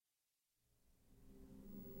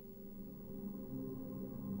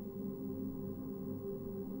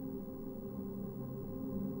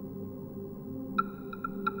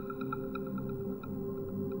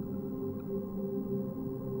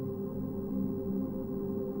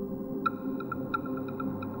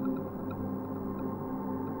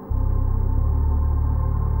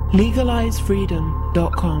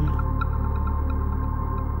LegalizeFreedom.com.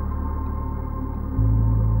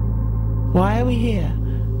 Why are we here?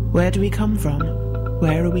 Where do we come from?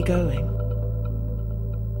 Where are we going?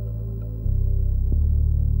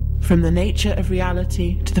 From the nature of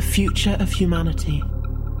reality to the future of humanity.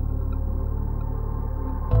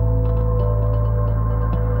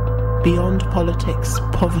 Beyond politics,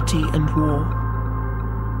 poverty and war.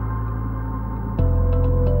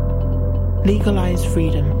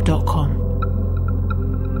 LegalizeFreedom.com.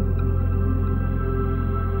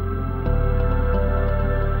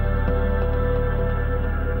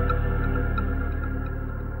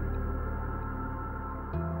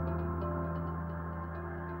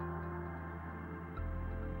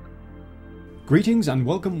 Greetings and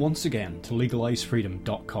welcome once again to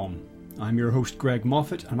LegalizeFreedom.com. I'm your host Greg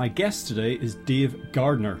Moffat, and my guest today is Dave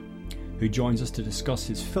Gardner, who joins us to discuss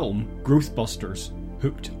his film Growthbusters,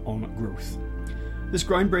 Hooked on Growth. This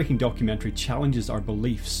groundbreaking documentary challenges our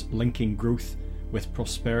beliefs linking growth with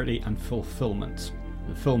prosperity and fulfillment.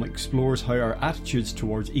 The film explores how our attitudes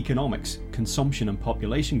towards economics, consumption and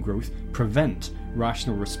population growth prevent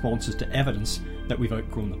rational responses to evidence that we've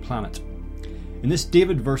outgrown the planet. In this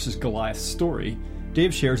David versus Goliath story,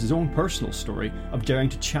 Dave shares his own personal story of daring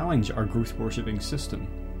to challenge our growth-worshipping system.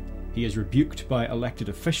 He is rebuked by elected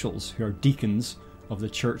officials who are deacons of the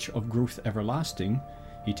Church of Growth Everlasting.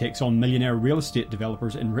 He takes on millionaire real estate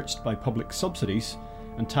developers enriched by public subsidies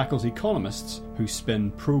and tackles economists who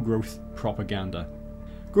spin pro-growth propaganda.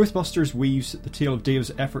 Growthbusters weaves the tale of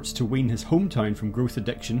Dave's efforts to wean his hometown from growth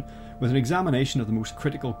addiction with an examination of the most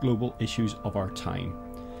critical global issues of our time.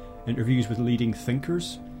 Interviews with leading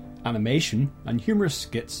thinkers, animation and humorous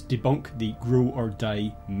skits debunk the grow or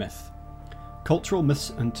die myth. Cultural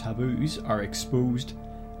myths and taboos are exposed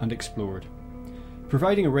and explored.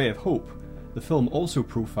 Providing a ray of hope, the film also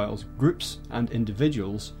profiles groups and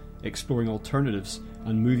individuals exploring alternatives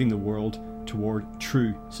and moving the world toward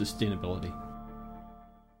true sustainability.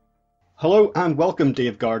 Hello and welcome,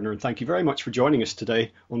 Dave Gardner, and thank you very much for joining us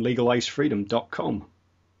today on LegalizeFreedom.com.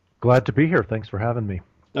 Glad to be here. Thanks for having me.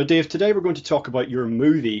 Now, Dave, today we're going to talk about your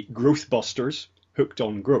movie Growthbusters, Hooked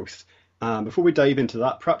on Growth. Before we dive into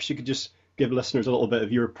that, perhaps you could just give listeners a little bit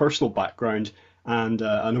of your personal background and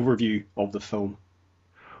an overview of the film.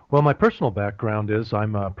 Well, my personal background is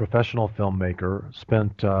I'm a professional filmmaker,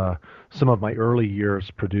 spent some of my early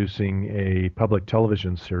years producing a public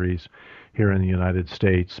television series here in the United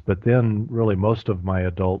States, but then really most of my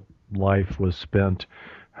adult life was spent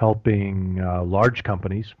helping large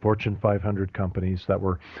companies, Fortune 500 companies that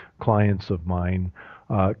were clients of mine,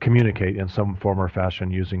 communicate in some form or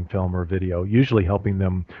fashion using film or video, usually helping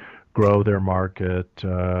them grow their market,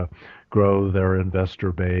 grow their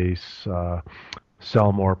investor base,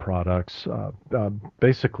 sell more products,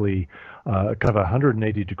 basically kind of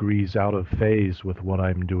 180 degrees out of phase with what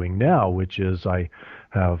I'm doing now, which is I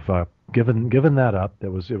have given that up.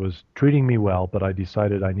 It was treating me well, but I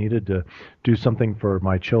decided I needed to do something for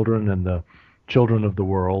my children and the children of the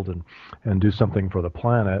world and do something for the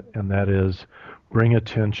planet, and that is bring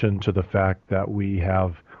attention to the fact that we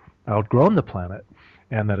have outgrown the planet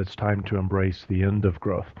and that it's time to embrace the end of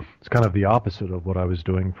growth. It's kind of the opposite of what I was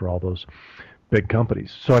doing for all those big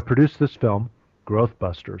companies. So I produced this film,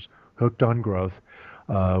 Growthbusters, Hooked on Growth,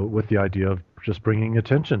 with the idea of just bringing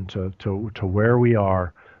attention to where we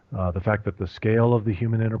are, the fact that the scale of the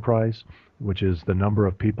human enterprise, which is the number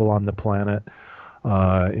of people on the planet,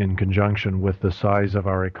 in conjunction with the size of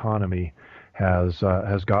our economy, has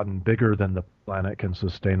gotten bigger than the planet can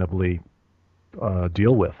sustainably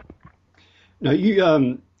deal with. Now, you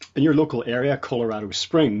in your local area, Colorado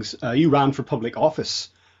Springs, you ran for public office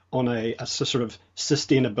on a sort of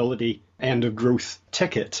sustainability end of growth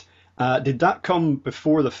ticket. Did that come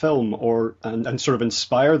before the film and sort of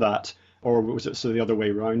inspire that, or was it the other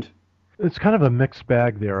way around? It's kind of a mixed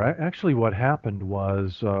bag there. Actually, what happened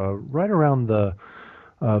was right around the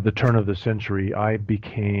turn of the century, I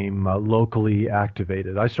became locally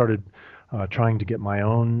activated. I started trying to get my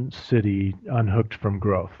own city unhooked from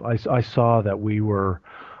growth. I saw that we were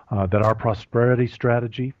that our prosperity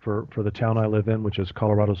strategy for the town I live in, which is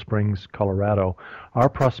Colorado Springs, Colorado, our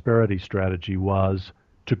prosperity strategy was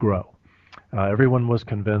to grow. Everyone was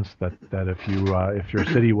convinced that if your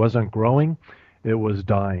city wasn't growing, it was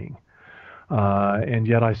dying. And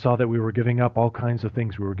yet I saw that we were giving up all kinds of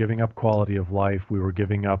things. We were giving up quality of life. We were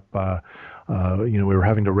giving up, we were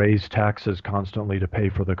having to raise taxes constantly to pay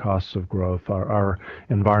for the costs of growth. Our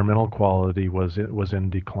environmental quality was in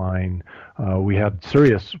decline. We had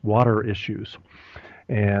serious water issues.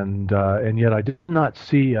 and yet I did not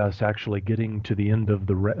see us actually getting to the end of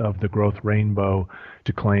the growth rainbow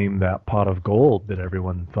to claim that pot of gold that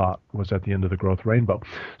everyone thought was at the end of the growth rainbow.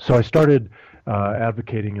 So I started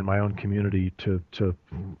advocating in my own community to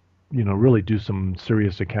really do some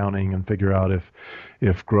serious accounting and figure out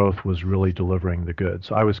if growth was really delivering the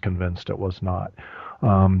goods. I was convinced it was not.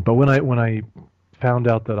 But when I found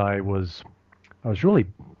out that I was really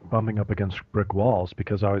bumping up against brick walls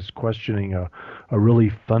because I was questioning a really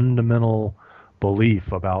fundamental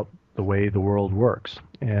belief about the way the world works,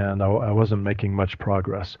 and I wasn't making much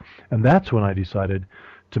progress. And that's when I decided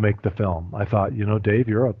to make the film. I thought, Dave,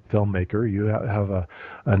 you're a filmmaker. You have a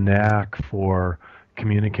knack for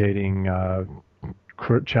communicating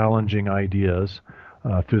challenging ideas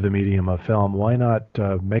through the medium of film. Why not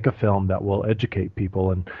make a film that will educate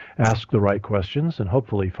people and ask the right questions and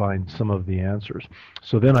hopefully find some of the answers?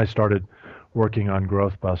 So then I started working on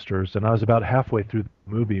Growthbusters, and I was about halfway through the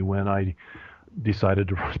movie when I decided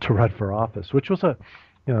to run for office, which was that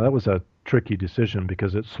was a tricky decision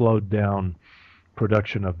because it slowed down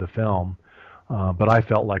production of the film. But I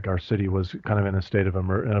felt like our city was kind of in a state of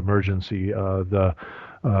emergency. The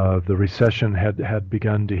recession had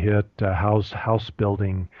begun to hit. House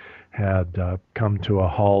building had come to a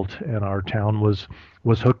halt, and our town was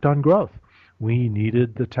hooked on growth. We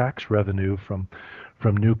needed the tax revenue from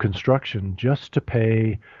new construction just to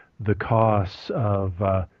pay the costs of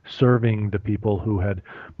serving the people who had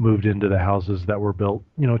moved into the houses that were built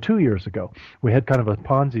 2 years ago. We had kind of a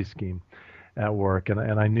Ponzi scheme at work, and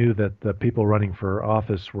I knew that the people running for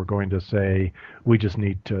office were going to say, we just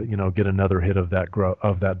need to get another hit of that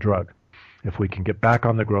drug. If we can get back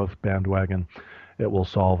on the growth bandwagon, it will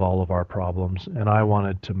solve all of our problems. And I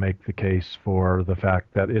wanted to make the case for the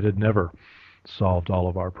fact that it had never solved all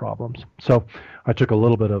of our problems. So I took a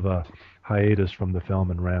little bit of a hiatus from the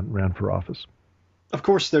film and ran for office. Of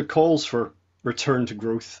course, the calls for return to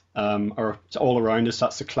growth are all around us.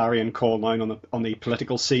 That's the clarion call now on the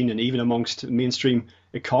political scene and even amongst mainstream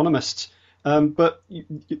economists. But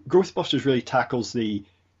Growthbusters really tackles the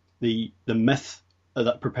myth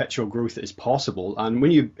that perpetual growth is possible. And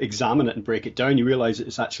when you examine it and break it down, you realize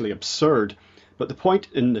it's actually absurd. But the point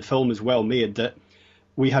in the film is well made that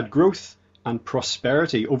we had growth and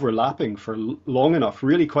prosperity overlapping for long enough,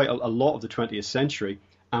 really quite a lot of the 20th century,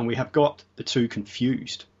 and we have got the two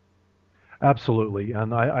confused. Absolutely,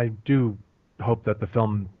 and I do hope that the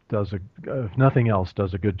film does, if nothing else,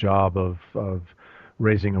 does a good job of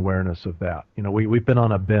raising awareness of that. We've been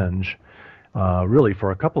on a binge, really for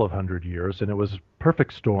a couple of 100 years, and it was a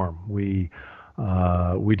perfect storm. We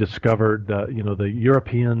discovered the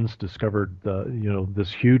Europeans discovered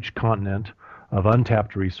this huge continent of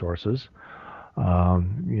untapped resources.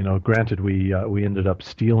 Granted, we ended up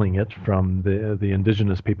stealing it from the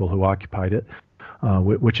indigenous people who occupied it.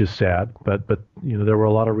 Which is sad, but there were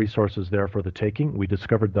a lot of resources there for the taking. We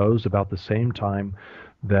discovered those about the same time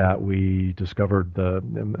that we discovered the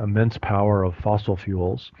immense power of fossil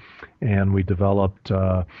fuels, and we developed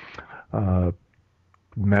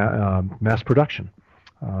mass production,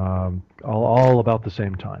 all about the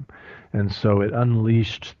same time. And so it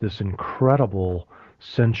unleashed this incredible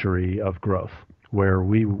century of growth, where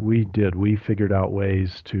we figured out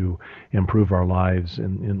ways to improve our lives,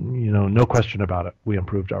 and no question about it, we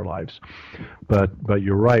improved our lives. But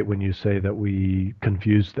you're right when you say that we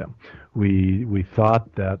confused them. We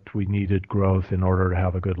thought that we needed growth in order to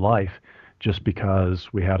have a good life, just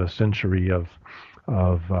because we had a century of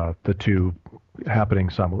the two happening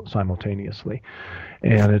simultaneously.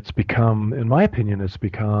 And it's become, in my opinion,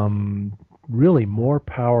 really more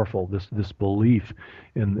powerful. This belief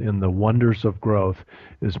in the wonders of growth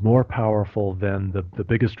is more powerful than the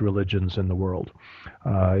biggest religions in the world.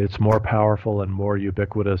 It's more powerful and more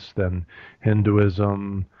ubiquitous than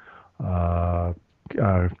Hinduism,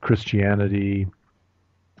 Christianity,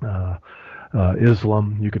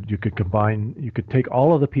 Islam. You could take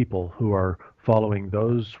all of the people who are following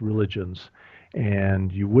those religions,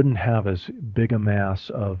 and you wouldn't have as big a mass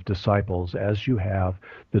of disciples as you have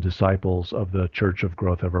the disciples of the Church of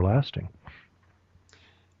Growth Everlasting.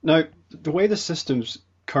 Now, the way the system's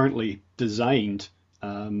currently designed,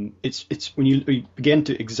 it's when you begin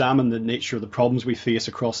to examine the nature of the problems we face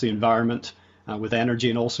across the environment, with energy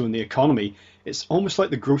and also in the economy, it's almost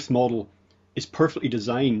like the growth model is perfectly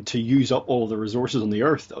designed to use up all of the resources on the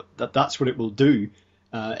earth. That's what it will do,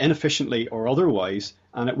 inefficiently or otherwise,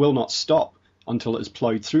 and it will not stop until it has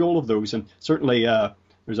ploughed through all of those. And certainly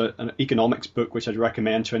there's an economics book which I'd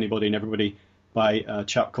recommend to anybody and everybody by a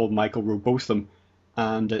chap called Michael Robotham,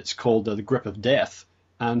 and it's called The Grip of Death.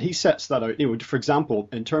 And he sets that out. For example,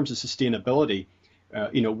 in terms of sustainability,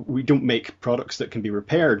 We don't make products that can be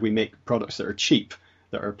repaired. We make products that are cheap,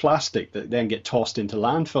 that are plastic, that then get tossed into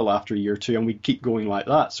landfill after a year or two, and we keep going like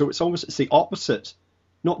that. So it's the opposite.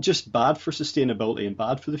 Not just bad for sustainability and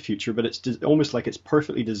bad for the future, but it's almost like it's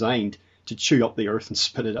perfectly designed to chew up the earth and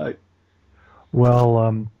spit it out.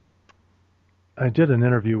 Well, I did an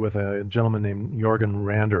interview with a gentleman named Jorgen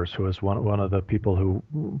Randers, who is one of the people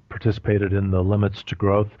who participated in the Limits to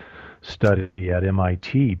Growth study at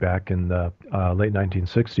MIT back in the late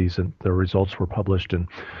 1960s, and the results were published in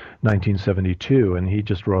 1972. And he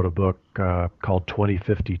just wrote a book called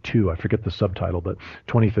 2052. I forget the subtitle, but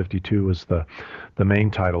 2052 is the main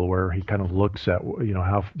title, where he kind of looks at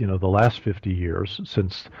how the last 50 years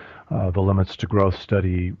since the Limits to Growth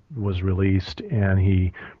study was released, and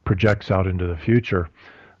he projects out into the future,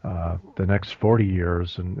 the next 40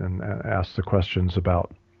 years, and asks the questions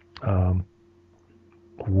about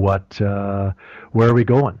where are we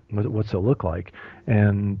going? What's it look like?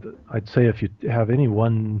 And I'd say if you have any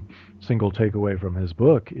one single takeaway from his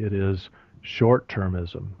book, it is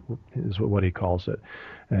short-termism, is what he calls it.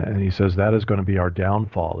 And he says that is going to be our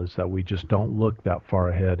downfall, is that we just don't look that far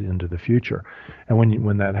ahead into the future. And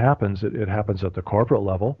when that happens, it happens at the corporate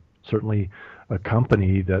level. Certainly a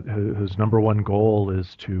company whose number one goal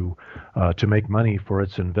is to make money for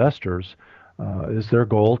its investors. Is their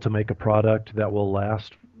goal to make a product that will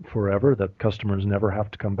last forever, that customers never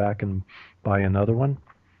have to come back and buy another one?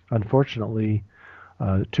 Unfortunately,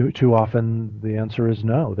 too often the answer is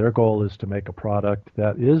no. Their goal is to make a product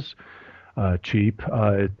that is cheap,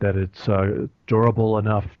 that it's durable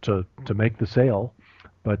enough to make the sale,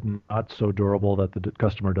 but not so durable that the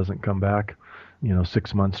customer doesn't come back,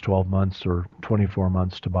 6 months, 12 months, or 24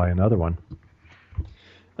 months to buy another one.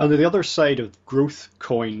 And the other side of growth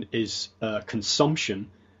coin is consumption.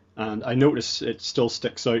 And I notice it still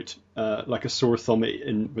sticks out like a sore thumb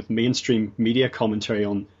with mainstream media commentary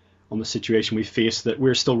on the situation we face, that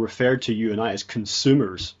we're still referred to, you and I, as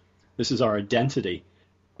consumers. This is our identity.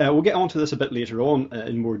 We'll get onto this a bit later on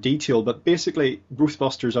in more detail, but basically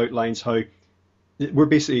Growthbusters outlines how we're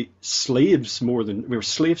basically we're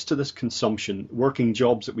slaves to this consumption, working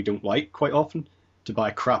jobs that we don't like quite often, to buy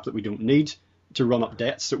crap that we don't need, to run up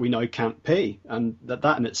debts that we now can't pay, and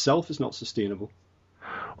that in itself is not sustainable.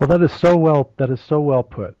 Well, that is so well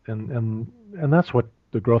put, and that's what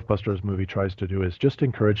the Growthbusters movie tries to do, is just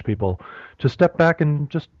encourage people to step back and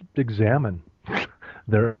just examine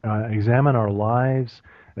our lives,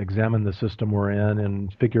 examine the system we're in,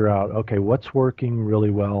 and figure out, okay, what's working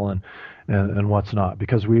really well and what's not,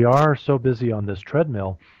 because we are so busy on this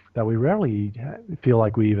treadmill that we rarely feel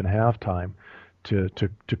like we even have time to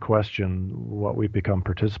question what we've become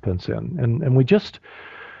participants in. And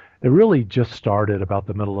it really just started about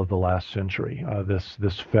the middle of the last century,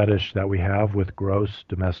 this fetish that we have with gross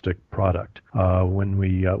domestic product. When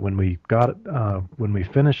we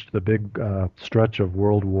finished the big stretch of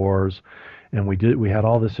world wars, and we had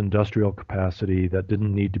all this industrial capacity that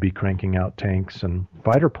didn't need to be cranking out tanks and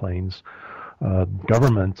fighter planes,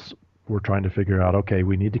 governments were trying to figure out, okay,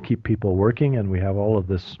 we need to keep people working, and we have all of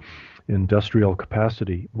this industrial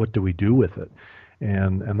capacity. What do we do with it?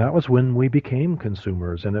 And that was when we became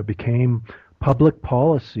consumers, and it became public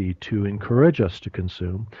policy to encourage us to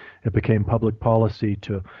consume. It became public policy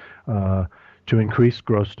to increase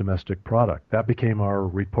gross domestic product. That became our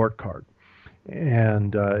report card.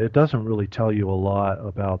 And it doesn't really tell you a lot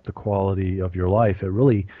about the quality of your life. It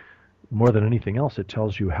really, more than anything else, it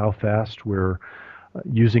tells you how fast we're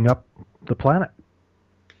using up the planet.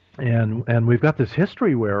 And we've got this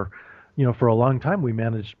history where, for a long time we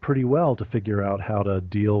managed pretty well to figure out how to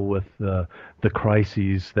deal with the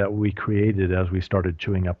crises that we created as we started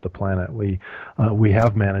chewing up the planet. We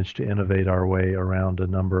have managed to innovate our way around a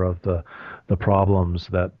number of the problems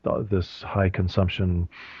that this high consumption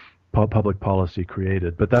public policy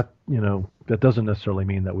created. But that doesn't necessarily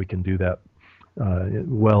mean that we can do that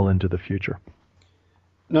well into the future.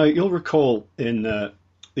 Now, you'll recall in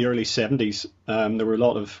the early 70s, there were a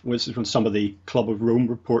lot of, this is when some of the Club of Rome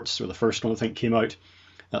reports, or the first one I think came out,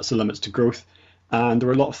 that's the Limits to Growth, and there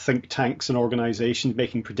were a lot of think tanks and organisations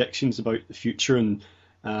making predictions about the future, and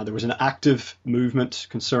there was an active movement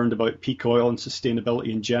concerned about peak oil and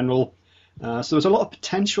sustainability in general. So there was a lot of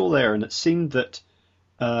potential there, and it seemed that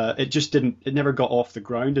it never got off the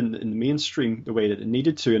ground in the mainstream the way that it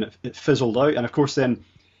needed to, and it fizzled out. And of course then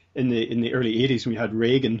in the early 80s, when we had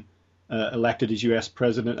Reagan elected as US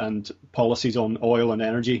president, and policies on oil and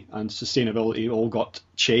energy and sustainability all got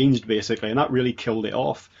changed basically, and that really killed it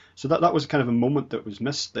off. So that was kind of a moment that was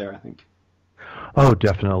missed there, I think. Oh,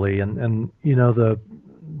 definitely. And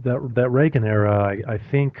that Reagan era, I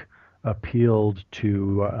think, appealed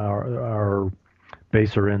to our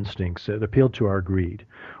baser instincts. It appealed to our greed.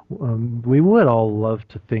 We would all love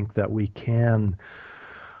to think that we can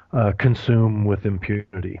consume with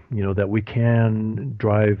impunity. That we can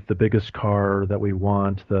drive the biggest car that we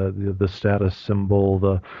want, the status symbol,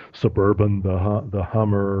 the Suburban, the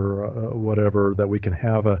Hummer, whatever. That we can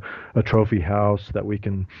have a trophy house, that we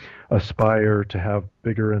can aspire to have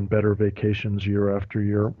bigger and better vacations year after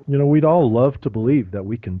year. We'd all love to believe that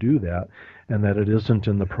we can do that, and that it isn't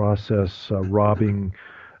in the process robbing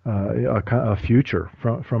a future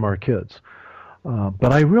from our kids.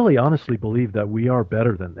 But I really honestly believe that we are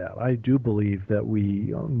better than that. I do believe that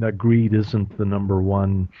that greed isn't the number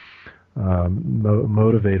one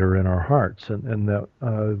motivator in our hearts, and that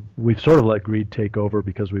we've sort of let greed take over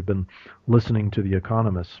because we've been listening to the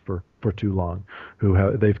economists for too long,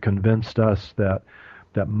 they've convinced us that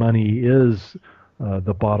money is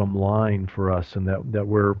the bottom line for us, and that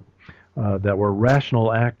we're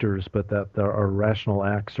rational actors, but that our rational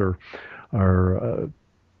acts are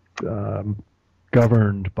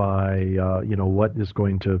governed by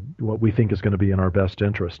what we think is going to be in our best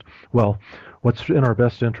interest. Well, what's in our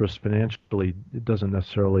best interest financially, it doesn't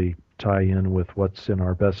necessarily tie in with what's in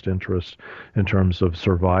our best interest in terms of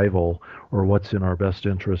survival, or what's in our best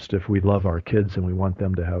interest if we love our kids and we want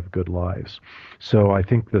them to have good lives. So I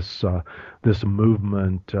think this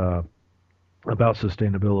movement about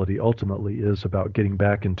sustainability ultimately is about getting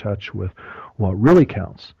back in touch with what really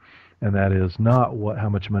counts. And that is not how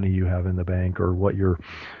much money you have in the bank, or what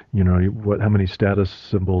how many status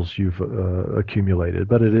symbols you've accumulated,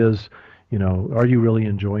 but it is, are you really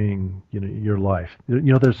enjoying, your life?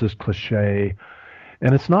 There's this cliche,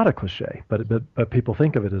 and it's not a cliche, but people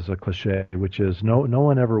think of it as a cliche, which is no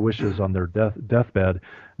one ever wishes on their deathbed,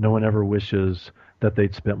 no one ever wishes that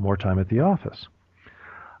they'd spent more time at the office.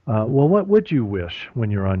 Well, what would you wish when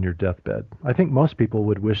you're on your deathbed? I think most people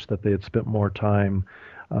would wish that they had spent more time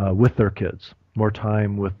with their kids, more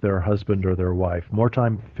time with their husband or their wife, more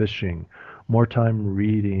time fishing, more time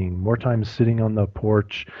reading, more time sitting on the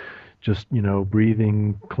porch, just,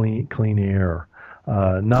 breathing clean air.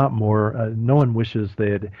 Not more. No one wishes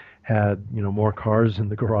they had more cars in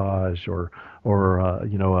the garage, or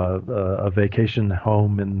a vacation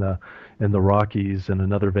home in the Rockies and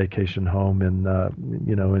another vacation home in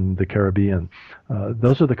the Caribbean.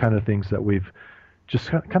 Those are the kind of things that we've just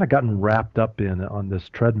kind of gotten wrapped up in on this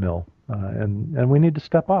treadmill, and we need to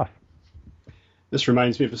step off. This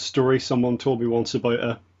reminds me of a story someone told me once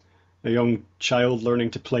about a young child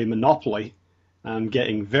learning to play Monopoly and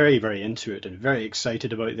getting very, very into it and very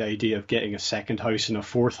excited about the idea of getting a second house and a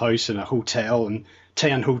fourth house and a hotel and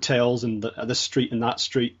 10 hotels and this street and that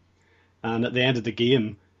street. And at the end of the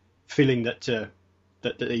game, feeling that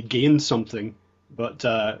they gained something, but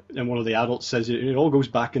then one of the adults says it all goes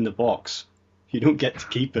back in the box. You don't get to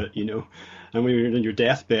keep it, And when you're in your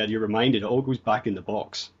deathbed, you're reminded it all goes back in the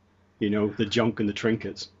box, the junk and the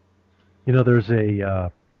trinkets. There's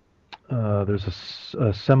a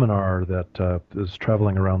seminar that is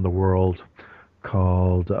traveling around the world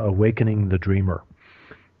called Awakening the Dreamer.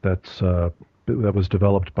 That was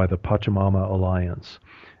developed by the Pachamama Alliance,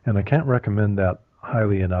 and I can't recommend that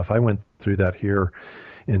highly enough. I went through that here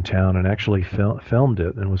in town and actually filmed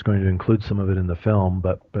it, and was going to include some of it in the film,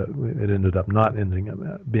 but it ended up not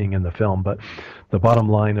being in the film. But the bottom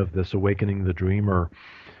line of this Awakening the Dreamer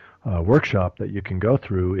workshop that you can go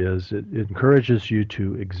through is it encourages you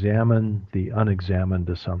to examine the unexamined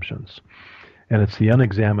assumptions. And it's the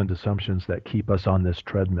unexamined assumptions that keep us on this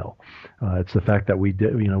treadmill. It's the fact that we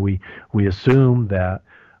assume that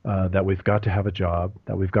we've got to have a job,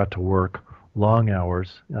 that we've got to work long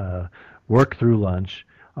hours, work through lunch,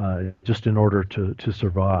 just in order to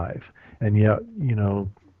survive. And yet,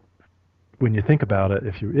 when you think about it,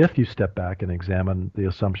 if you step back and examine the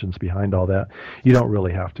assumptions behind all that, you don't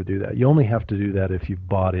really have to do that. You only have to do that if you've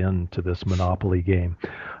bought into this Monopoly game.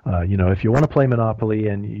 If you want to play Monopoly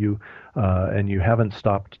and you haven't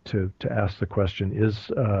stopped to ask the question, is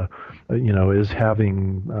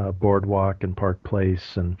having Boardwalk and Park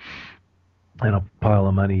Place and a pile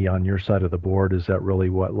of money on your side of the board, is that really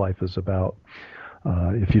what life is about?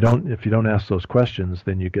 If you don't ask those questions,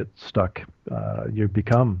 then you get stuck. You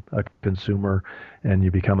become a consumer, and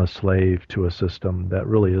you become a slave to a system that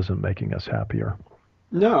really isn't making us happier.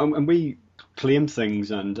 No, and we claim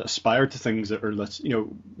things and aspire to things that are,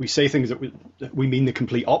 we say things that we mean the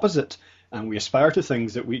complete opposite, and we aspire to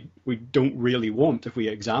things that we don't really want if we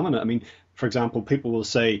examine it. I mean, for example, people will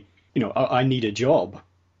say, I need a job.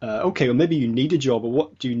 Okay, well, maybe you need a job, but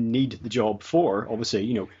what do you need the job for?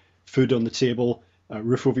 Obviously, food on the table, a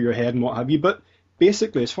roof over your head and what have you. But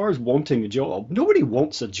basically, as far as wanting a job, nobody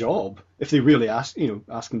wants a job if they really ask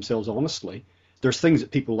themselves honestly. there's things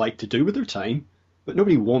that people like to do with their time, but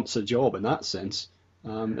nobody wants a job in that sense.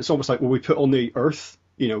 It's almost like, well, we put on the earth,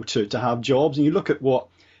 to have jobs. And you look at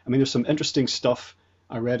there's some interesting stuff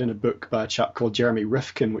I read in a book by a chap called Jeremy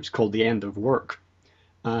Rifkin, which is called The End of Work.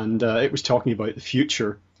 And it was talking about the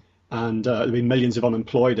future. And there'll be millions of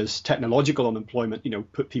unemployed as technological unemployment,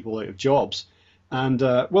 put people out of jobs. And,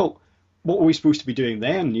 what were we supposed to be doing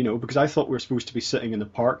then? Because I thought we were supposed to be sitting in the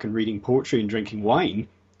park and reading poetry and drinking wine,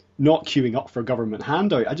 not queuing up for a government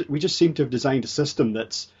handout. We just seem to have designed a system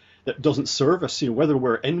that doesn't serve us. Whether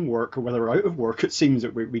we're in work or whether we're out of work, it seems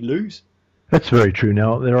that we lose. That's very true.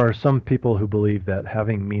 Now, there are some people who believe that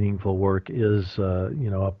having meaningful work is,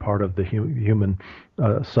 a part of the human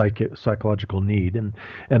psychological need, and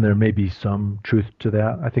there may be some truth to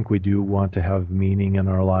that. I think we do want to have meaning in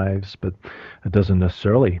our lives, but it doesn't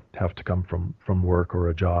necessarily have to come from work or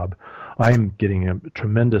a job. I'm getting a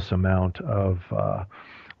tremendous amount of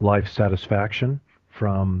life satisfaction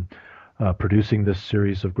from producing this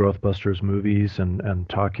series of Growthbusters movies and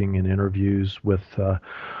talking in interviews with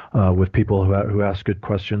people who ask good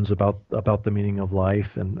questions about the meaning of life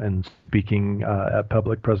and speaking at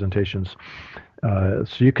public presentations. So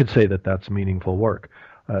you could say that that's meaningful work.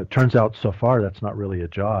 Turns out so far that's not really a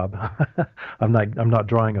job. I'm not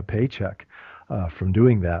drawing a paycheck from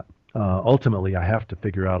doing that. Ultimately, I have to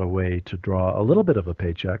figure out a way to draw a little bit of a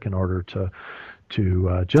paycheck in order to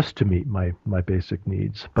just to meet my basic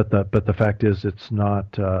needs. But the fact is, it's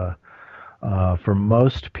not for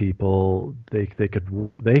most people. They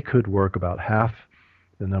could work about half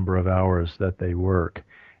the number of hours that they work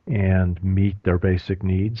and meet their basic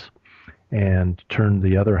needs, and turn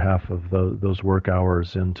the other half of those work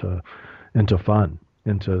hours into fun,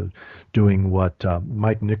 into doing what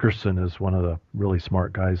Mike Nickerson is one of the really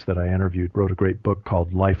smart guys that I interviewed, wrote a great book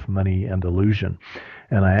called Life, Money, and Illusion.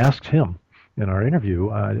 And I asked him in our interview,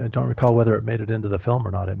 I don't recall whether it made it into the film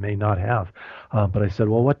or not, it may not have, but I said,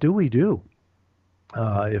 well, what do we do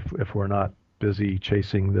if we're not busy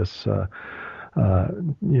chasing this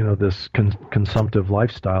this consumptive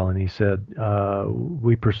lifestyle? And he said,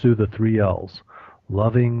 we pursue the 3 L's: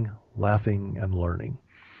 loving, laughing, and learning.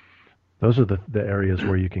 Those are the areas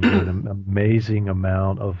where you can get an amazing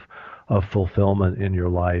amount of fulfillment in your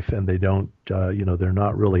life, and they don't, they're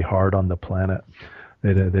not really hard on the planet.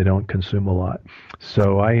 They don't consume a lot.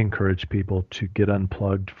 So I encourage people to get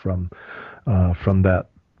unplugged from that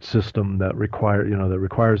system that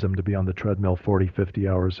requires them to be on the treadmill 40, 50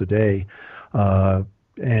 hours a day,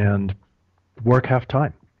 and work half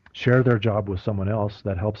time. Share their job with someone else.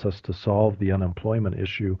 That helps us to solve the unemployment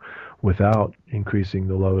issue without increasing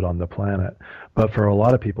the load on the planet. But for a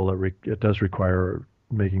lot of people, it does require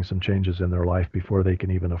making some changes in their life before they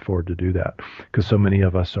can even afford to do that, because so many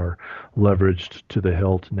of us are leveraged to the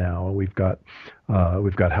hilt now. We've got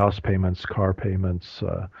house payments, car payments.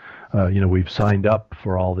 We've signed up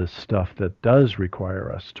for all this stuff that does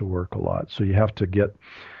require us to work a lot. So you have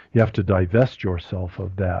to divest yourself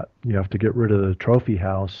of that. You have to get rid of the trophy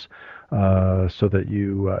house so that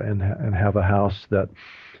you and have a house that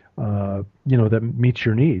that meets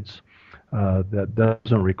your needs. That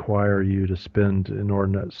doesn't require you to spend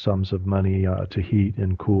inordinate sums of money to heat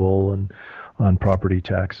and cool and on property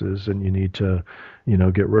taxes, and you need to,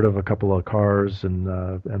 get rid of a couple of cars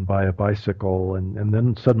and buy a bicycle, and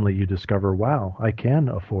then suddenly you discover, wow, I can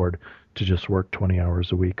afford to just work 20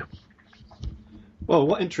 hours a week. Well,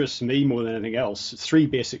 what interests me more than anything else, 3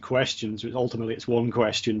 basic questions. Ultimately, it's one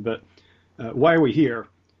question, but why are we here?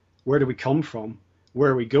 Where do we come from?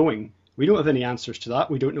 Where are we going? We don't have any answers to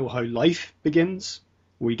that. We don't know how life begins.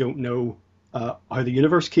 We don't know how the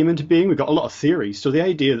universe came into being. We've got a lot of theories. So the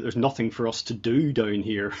idea that there's nothing for us to do down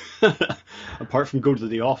here, apart from go to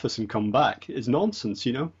the office and come back, is nonsense,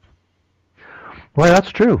 Well,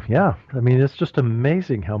 that's true. Yeah. I mean, it's just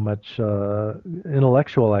amazing how much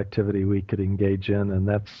intellectual activity we could engage in, and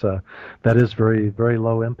that is very, very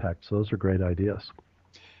low impact. So those are great ideas.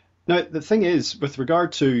 Now, the thing is, with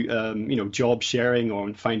regard to, job sharing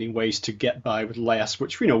or finding ways to get by with less,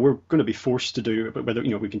 which, we're going to be forced to do, but whether,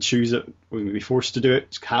 we can choose it, we will be forced to do it,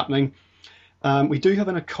 it's happening. We do have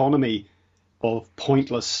an economy of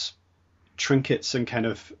pointless trinkets and kind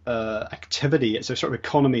of activity. It's a sort of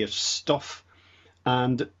economy of stuff.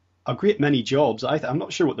 And a great many jobs, I'm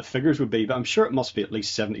not sure what the figures would be, but I'm sure it must be at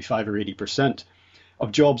least 75 or 80%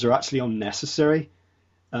 of jobs are actually unnecessary.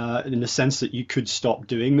 In the sense that you could stop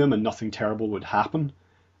doing them and nothing terrible would happen.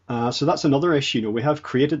 So that's another issue. We have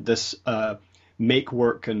created this make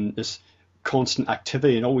work and this constant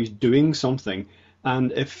activity and always doing something.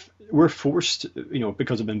 And if we're forced,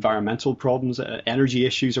 because of environmental problems, energy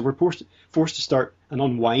issues, or we're forced to start and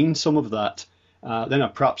unwind some of that Then I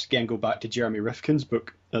perhaps again go back to Jeremy Rifkin's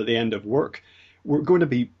book At the End of Work. We're going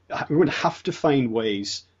to have to find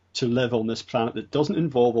ways to live on this planet that doesn't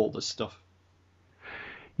involve all this stuff.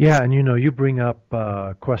 Yeah, and you bring up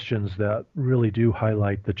questions that really do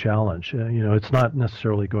highlight the challenge. It's not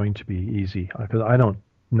necessarily going to be easy because I don't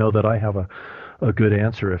know that I have a good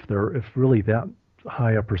answer if really that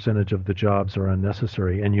high a percentage of the jobs are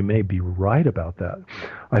unnecessary, and you may be right about that.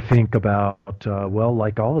 I think about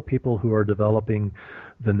like all the people who are developing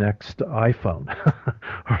the next iPhone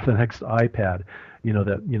or the next iPad,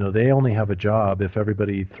 they only have a job if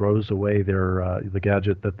everybody throws away their the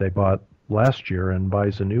gadget that they bought last year and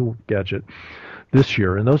buys a new gadget this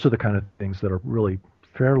year. And those are the kind of things that are really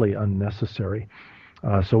fairly unnecessary.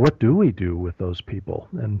 So what do we do with those people?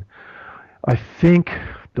 And I think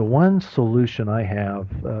the one solution I have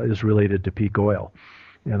is related to peak oil.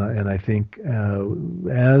 And I think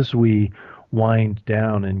as we wind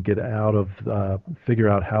down and figure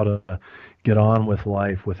out how to get on with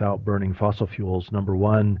life without burning fossil fuels, number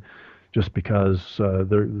one, just because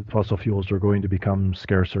the fossil fuels are going to become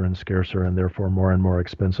scarcer and scarcer and therefore more and more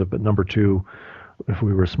expensive. But number two, if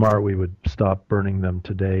we were smart, we would stop burning them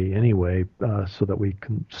today anyway, so that we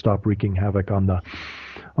can stop wreaking havoc on the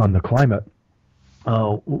climate.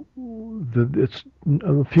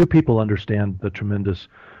 Few people understand the tremendous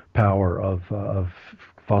power of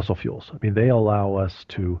fossil fuels. I mean, they allow us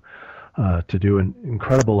to do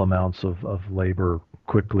incredible amounts of labor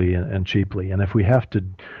quickly and cheaply. And if we have to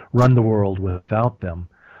run the world without them,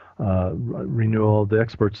 the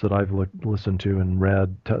experts that I've listened to and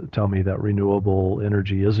read tell me that renewable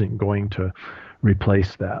energy isn't going to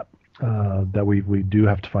replace that. That we do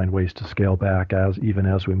have to find ways to scale back even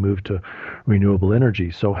as we move to renewable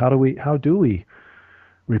energy. So how do we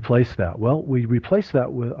replace that? Well, we replace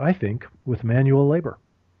that with manual labor.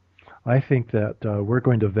 I think that we're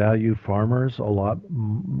going to value farmers a lot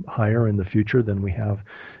higher in the future than we have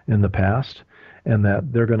in the past, and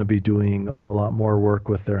that they're going to be doing a lot more work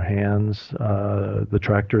with their hands. The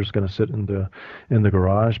tractor is going to sit in the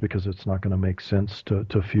garage because it's not going to make sense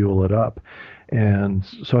to fuel it up. And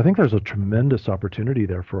so I think there's a tremendous opportunity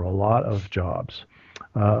there for a lot of jobs,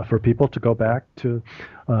 for people to go back to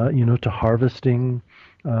harvesting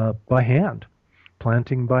by hand,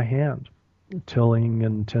 planting by hand, tilling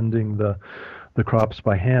and tending the crops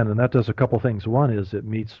by hand. And that does a couple things. One is it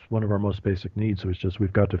meets one of our most basic needs, which is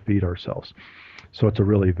we've got to feed ourselves. So it's a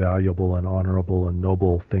really valuable and honorable and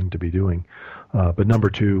noble thing to be doing. But number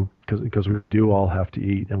two, because we do all have to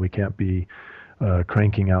eat and we can't be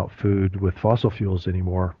cranking out food with fossil fuels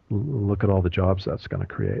anymore, look at all the jobs that's going to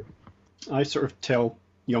create. I sort of tell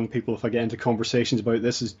young people, if I get into conversations about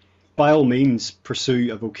this, is by all means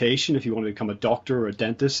pursue a vocation. If you want to become a doctor or a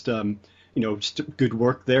dentist, good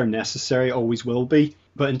work there, necessary, always will be.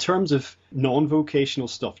 But in terms of non-vocational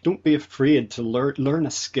stuff, don't be afraid to learn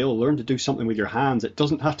a skill, learn to do something with your hands. It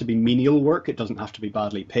doesn't have to be menial work. It doesn't have to be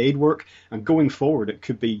badly paid work. And going forward, it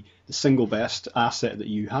could be the single best asset that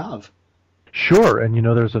you have. Sure. And,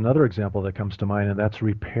 there's another example that comes to mind, and that's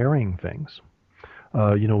repairing things.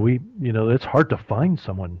 It's hard to find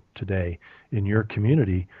someone today in your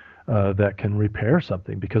community that can repair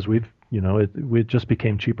something because it just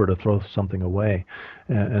became cheaper to throw something away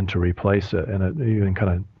and to replace it. And it even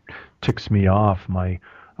kind of ticks me off. My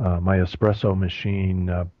espresso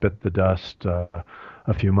machine bit the dust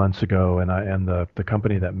a few months ago, and the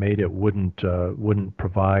company that made it wouldn't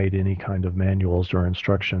provide any kind of manuals or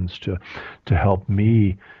instructions to help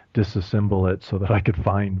me disassemble it so that I could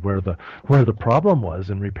find where the problem was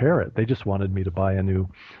and repair it. They just wanted me to buy a new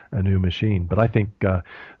machine. But I think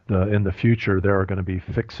in the future there are going to be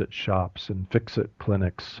fix-it shops and fix-it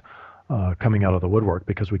clinics coming out of the woodwork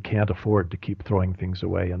because we can't afford to keep throwing things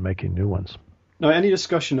away and making new ones. Now, any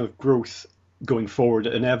discussion of growth going forward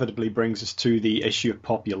inevitably brings us to the issue of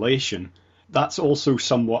population. That's also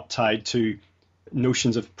somewhat tied to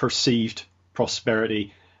notions of perceived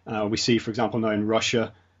prosperity. We see, for example, now in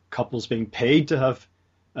Russia, couples being paid to have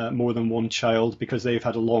more than one child because they've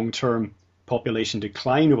had a long-term population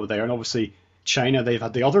decline over there. And obviously, China, they've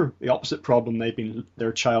had the opposite problem. They've been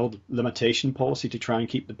their child limitation policy to try and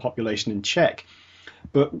keep the population in check.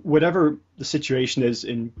 But whatever the situation is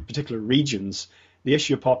in particular regions, the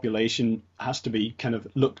issue of population has to be kind of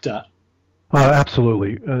looked at.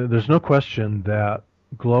 Absolutely. There's no question that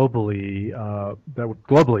globally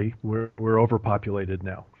we're overpopulated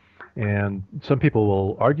now. And some people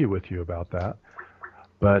will argue with you about that.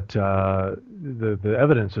 But the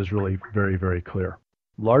evidence is really very, very clear.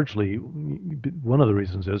 Largely, one of the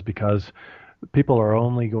reasons is because people are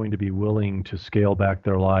only going to be willing to scale back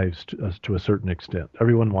their lives to a certain extent.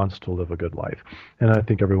 Everyone wants to live a good life, and I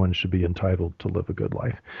think everyone should be entitled to live a good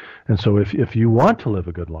life. And so if you want to live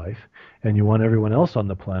a good life and you want everyone else on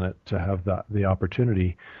the planet to have the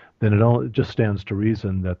opportunity, then it just stands to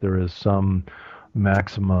reason that there is some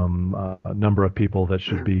maximum number of people that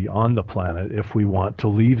should be on the planet if we want to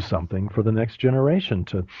leave something for the next generation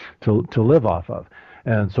to live off of.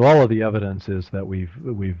 And so all of the evidence is that we've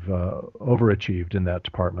overachieved in that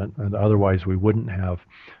department, and otherwise we wouldn't have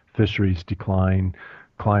fisheries decline,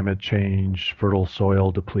 climate change, fertile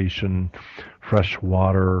soil depletion, fresh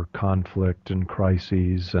water conflict and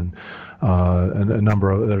crises, and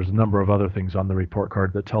there's a number of other things on the report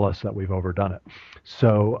card that tell us that we've overdone it.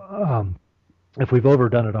 So if we've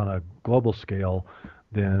overdone it on a global scale,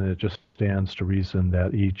 then it just stands to reason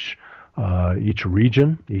that each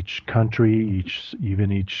region, each country,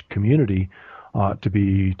 even each community ought to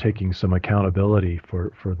be taking some accountability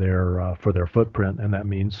for their footprint, and that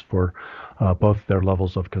means for both their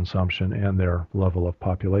levels of consumption and their level of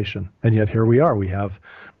population. And yet here we are.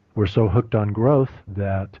 We're so hooked on growth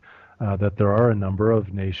that there are a number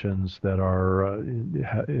of nations that are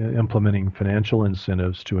implementing financial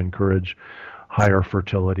incentives to encourage higher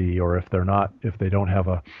fertility, or if they don't have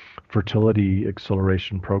a fertility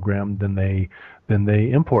acceleration program, then they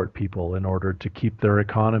import people in order to keep their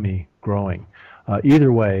economy growing.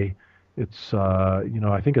 Either way, it's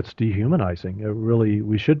I think it's dehumanizing.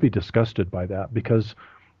 We should be disgusted by that, because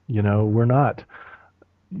we're not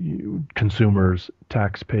consumers,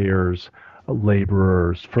 taxpayers,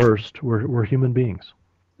 laborers first. We're human beings.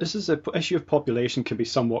 This issue of population can be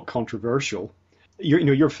somewhat controversial.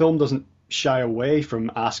 Your film doesn't shy away from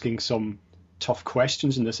asking some tough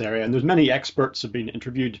questions in this area, and there's many experts have been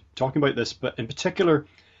interviewed talking about this, but in particular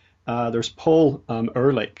there's Paul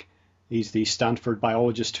Ehrlich. He's the Stanford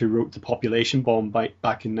biologist who wrote The Population Bomb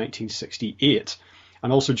back in 1968,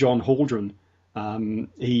 and also John Holdren.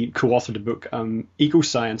 He co-authored a book,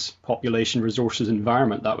 Ecoscience, Population, Resources,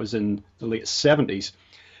 Environment, that was in the late 70s,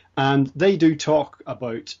 and they do talk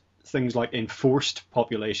about things like enforced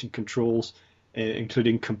population controls,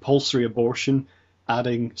 including compulsory abortion,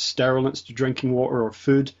 adding sterilants to drinking water or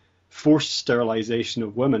food, forced sterilization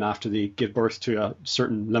of women after they give birth to a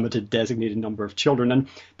certain limited designated number of children. And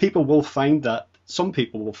some people will find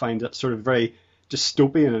that sort of very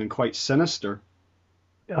dystopian and quite sinister.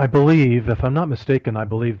 I believe, if I'm not mistaken,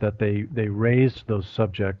 that they raised those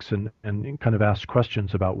subjects and kind of asked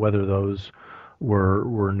questions about whether those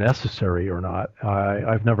were necessary or not.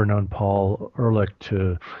 I've never known Paul Ehrlich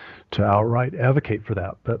to outright advocate for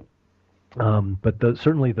that, but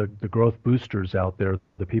certainly the growth boosters out there,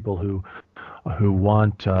 the people who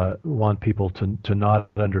want people to not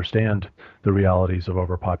understand the realities of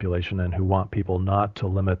overpopulation and who want people not to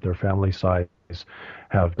limit their family size,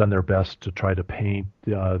 have done their best to try to paint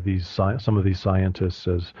some of these scientists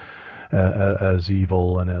as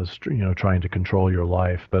evil and as trying to control your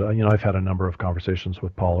life. But I've had a number of conversations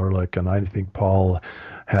with Paul Ehrlich, and I think Paul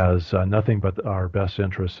has nothing but our best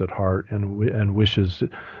interests at heart, and wishes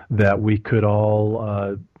that we could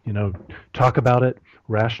all talk about it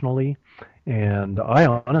rationally. And I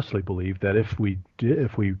honestly believe that if we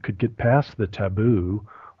could get past the taboo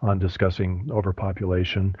on discussing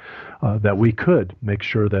overpopulation, that we could make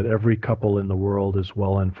sure that every couple in the world is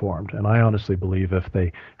well informed. And I honestly believe if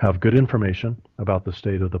they have good information about the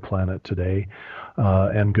state of the planet today,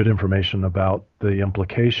 and good information about the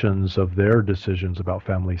implications of their decisions about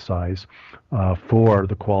family size for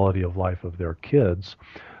the quality of life of their kids,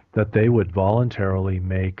 that they would voluntarily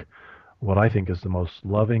make what I think is the most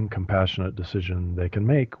loving, compassionate decision they can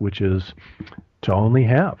make, which is to only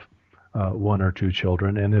have one or two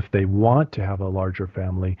children, and if they want to have a larger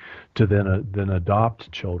family, to then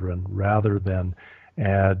adopt children rather than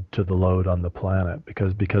add to the load on the planet.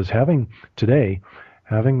 Because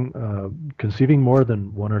conceiving more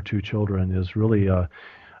than one or two children is really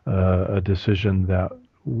a decision that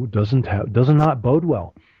does not bode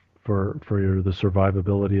well for the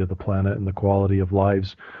survivability of the planet and the quality of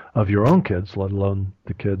lives of your own kids, let alone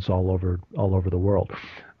the kids all over the world.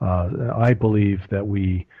 I believe that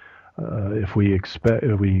we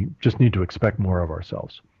just need to expect more of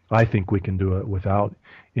ourselves. I think we can do it without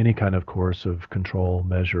any kind of coercive control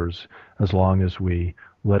measures, as long as we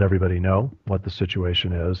let everybody know what the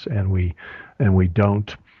situation is, and we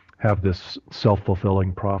don't have this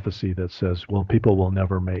self-fulfilling prophecy that says, well, people will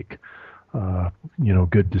never make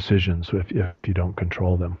good decisions if you don't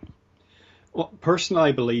control them. Well, personally,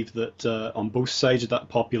 I believe that on both sides of that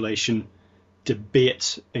population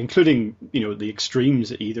debate, including the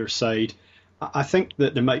extremes at either side, I think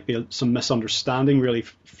that there might be some misunderstanding really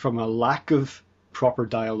from a lack of proper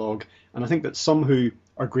dialogue. And I think that some who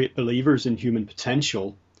are great believers in human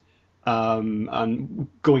potential and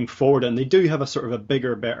going forward, and they do have a sort of a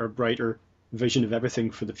bigger, better, brighter vision of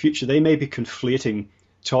everything for the future, they may be conflating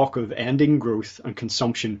talk of ending growth and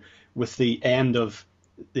consumption with the end of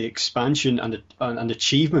the expansion and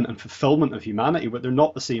achievement and fulfillment of humanity, but they're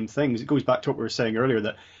not the same things. It goes back to what we were saying earlier,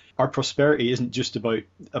 that our prosperity isn't just about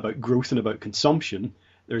growth and about consumption.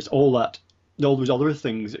 There's all those other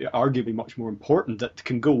things, arguably much more important, that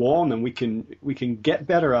can go on, and we can get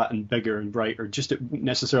better at and bigger and brighter. Just it won't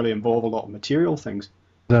necessarily involve a lot of material things.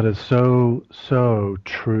 That is so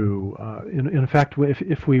true. In fact,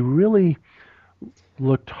 if we really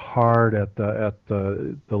looked hard at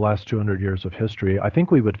the last 200 years of history, I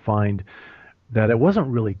think we would find that it wasn't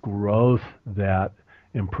really growth that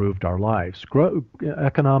improved our lives.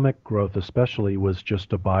 Economic growth especially was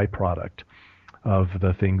just a byproduct of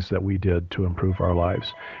the things that we did to improve our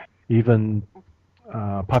lives. Even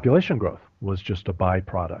population growth was just a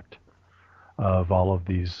byproduct of all of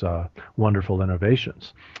these wonderful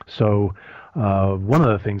innovations. So one of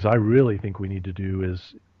the things I really think we need to do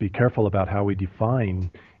is be careful about how we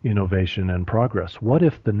define innovation and progress. What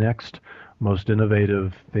if the next most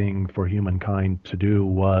innovative thing for humankind to do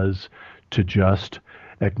was to just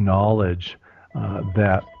acknowledge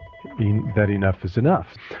that enough is enough,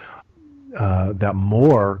 that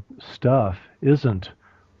more stuff isn't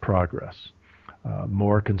progress.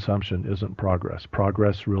 More consumption isn't progress.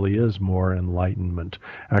 Progress really is more enlightenment,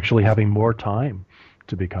 actually having more time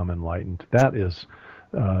to become enlightened. That is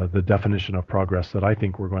the definition of progress that I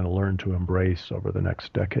think we're going to learn to embrace over the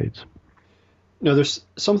next decades. Now, there's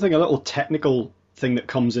something, a little technical thing that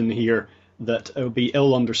comes in here that will be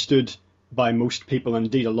ill understood by most people, and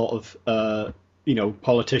indeed a lot of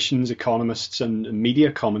politicians, economists, and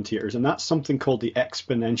media commentators, and that's something called the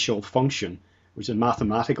exponential function, which is a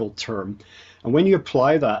mathematical term. And when you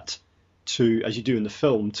apply that to, as you do in the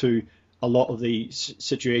film, to a lot of the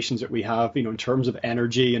situations that we have, in terms of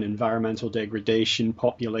energy and environmental degradation,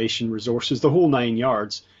 population, resources, the whole 9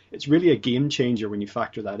 yards, it's really a game changer when you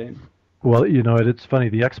factor that in. Well, it's funny.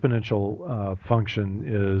 The exponential function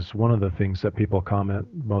is one of the things that people comment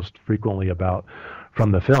most frequently about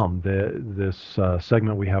from the film. This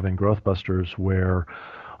segment we have in Growthbusters where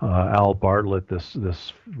Al Bartlett,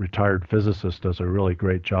 this retired physicist, does a really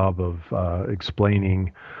great job of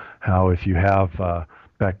explaining how if you have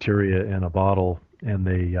bacteria in a bottle and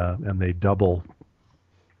they double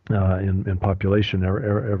in population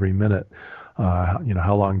every minute,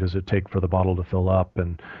 how long does it take for the bottle to fill up,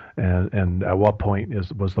 and at what point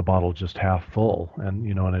was the bottle just half full? And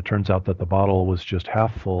and it turns out that the bottle was just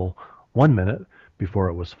half full 1 minute before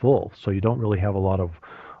it was full. So you don't really have a lot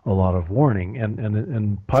of warning.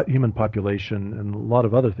 And human population and a lot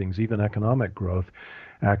of other things, even economic growth,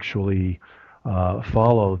 actually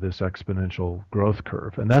follow this exponential growth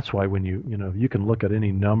curve. And that's why when you can look at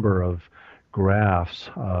any number of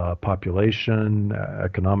graphs, population,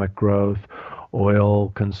 economic growth, oil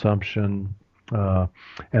consumption,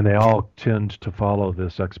 and they all tend to follow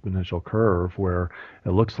this exponential curve where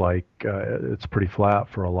it looks like it's pretty flat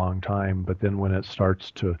for a long time, but then when it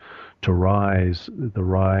starts to rise, the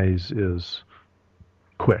rise is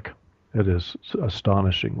quick. It is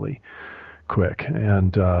astonishingly quick,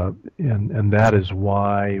 and that is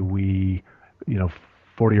why we,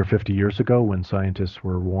 40 or 50 years ago, when scientists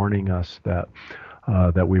were warning us that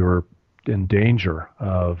we were in danger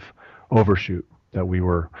of overshoot, that we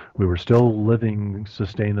were still living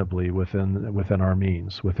sustainably within our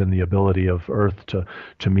means, within the ability of Earth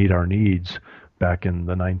to meet our needs back in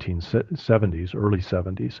the 1970s, early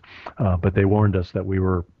 70s. But they warned us that we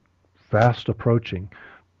were fast approaching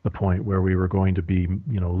the point where we were going to be,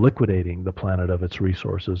 liquidating the planet of its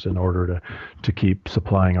resources in order to keep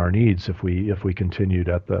supplying our needs if we continued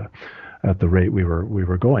at the rate we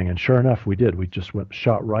were going. And sure enough, we did. We just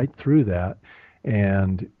shot right through that,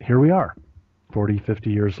 and here we are. 40, 50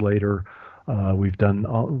 years later, we've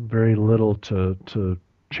done very little to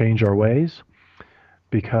change our ways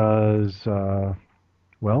because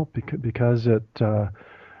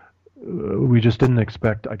we just didn't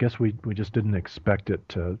expect. I guess we just didn't expect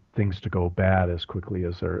things to go bad as quickly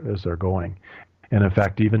as they're going. And in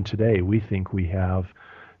fact, even today, we think we have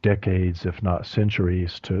decades, if not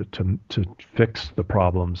centuries, to fix the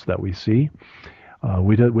problems that we see.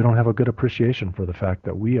 We don't have a good appreciation for the fact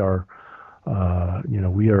that we are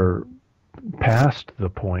past the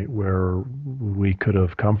point where we could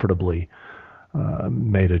have comfortably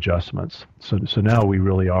made adjustments. So now we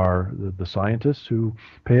really are, the scientists who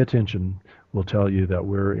pay attention will tell you that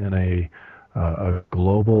we're in a a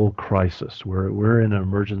global crisis. We're in an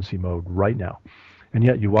emergency mode right now. And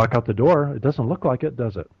yet you walk out the door, it doesn't look like it,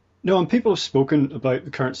 does it? No, and people have spoken about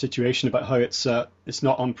the current situation, about how it's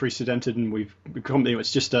not unprecedented, and we've become,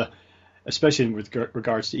 it's just especially with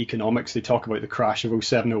regards to economics, they talk about the crash of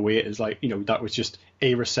 07, 08 as like, that was just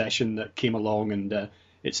a recession that came along, and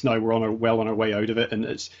it's now we're well on our way out of it, and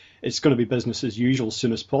it's going to be business as usual as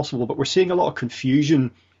soon as possible. But we're seeing a lot of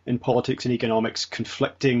confusion in politics and economics,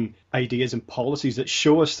 conflicting ideas and policies that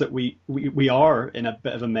show us that we are in a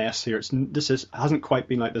bit of a mess here. Hasn't quite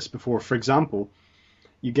been like this before. For example,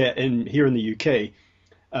 you get here in the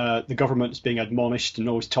UK, the government is being admonished and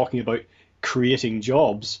always talking about creating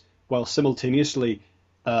jobs, while simultaneously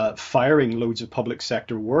firing loads of public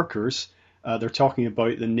sector workers. They're talking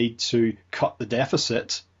about the need to cut the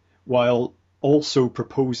deficit, while also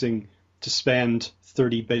proposing to spend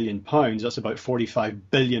 £30 billion. That's about $45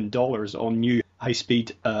 billion on new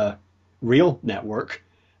high-speed rail network,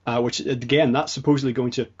 which, again, that's supposedly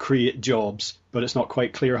going to create jobs, but it's not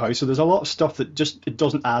quite clear how. So there's a lot of stuff that it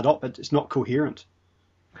doesn't add up. It's not coherent.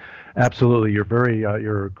 Absolutely,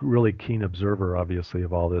 you're a really keen observer, obviously,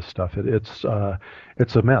 of all this stuff. It's a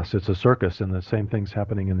mess. It's a circus, and the same thing's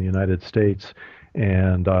happening in the United States.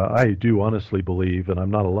 And I do honestly believe, and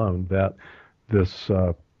I'm not alone, that this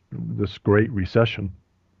great recession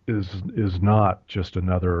is not just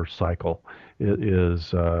another cycle. It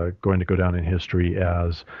is going to go down in history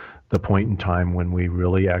as the point in time when we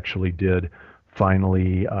really actually did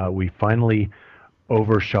finally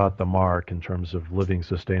overshot the mark in terms of living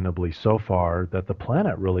sustainably so far that the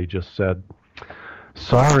planet really just said,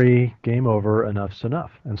 sorry, game over, enough's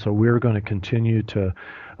enough. And so we're going to continue to,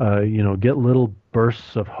 get little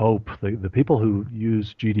bursts of hope. The people who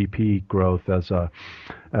use GDP growth as a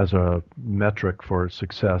metric for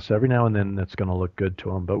success, every now and then it's going to look good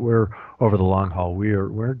to them. But we're over the long haul.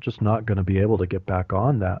 We're just not going to be able to get back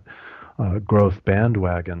on that growth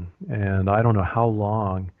bandwagon. And I don't know how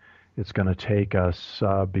long it's going to take us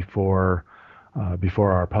before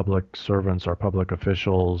our public servants, our public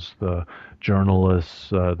officials, the journalists,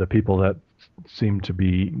 the people that seem to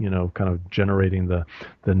be, kind of generating the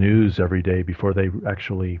news every day, before they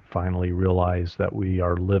actually finally realize that we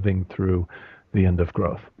are living through the end of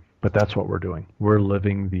growth. But that's what we're doing. We're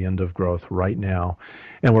living the end of growth right now,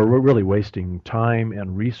 and we're really wasting time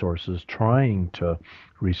and resources trying to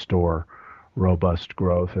restore robust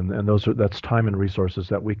growth, and that's time and resources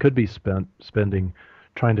that we could be spending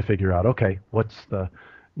trying to figure out, okay,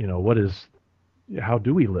 how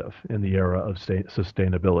do we live in the era of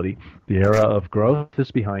sustainability? The era of growth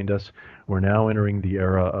is behind us. We're now entering the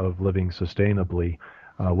era of living sustainably.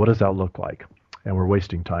 What does that look like? And we're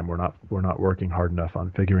wasting time. We're not working hard enough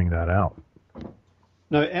on figuring that out.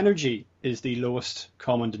 Now, energy is the lowest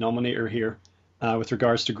common denominator here with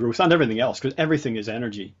regards to growth and everything else, because everything is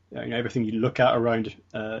energy. Everything you look at around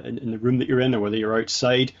in the room that you're in, or whether you're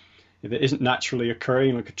outside, if it isn't naturally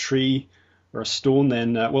occurring, like a tree or a stone,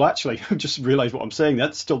 then, actually, I just realized what I'm saying.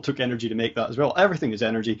 That still took energy to make that as well. Everything is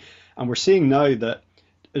energy. And we're seeing now that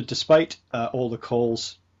despite all the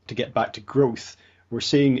calls to get back to growth, we're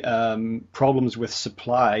seeing problems with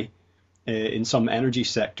supply in some energy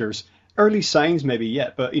sectors. Early signs maybe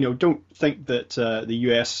yet, but don't think that the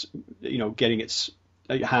US, getting its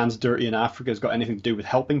hands dirty in Africa has got anything to do with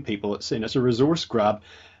helping people. It's a resource grab,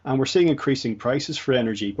 and we're seeing increasing prices for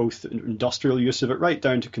energy, both industrial use of it right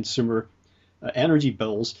down to consumer energy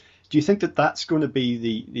bills. Do you think that that's going to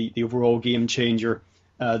be the overall game changer?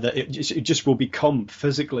 That it just will become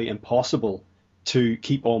physically impossible to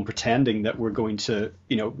keep on pretending that we're going to,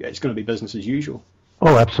 it's going to be business as usual?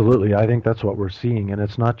 Oh, absolutely. I think that's what we're seeing, and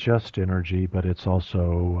it's not just energy, but it's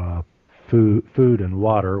also food and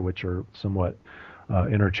water, which are somewhat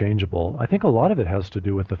interchangeable. I think a lot of it has to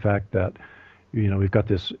do with the fact that, we've got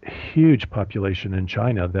this huge population in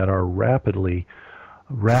China that are rapidly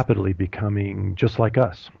becoming just like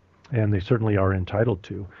us, and they certainly are entitled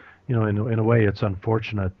to. In a way, it's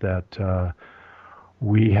unfortunate that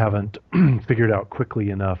we haven't figured out quickly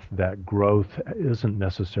enough that growth isn't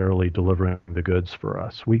necessarily delivering the goods for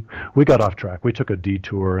us. We got off track. We took a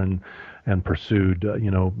detour and pursued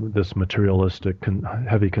this materialistic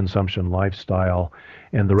heavy consumption lifestyle,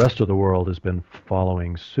 and the rest of the world has been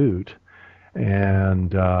following suit.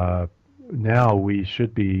 And now we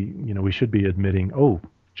should be admitting, oh,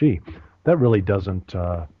 gee, that really doesn't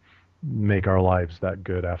make our lives that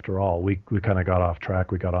good after all. We kind of got off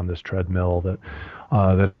track. We got on this treadmill that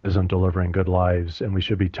isn't delivering good lives, and we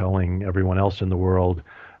should be telling everyone else in the world,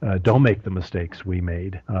 don't make the mistakes we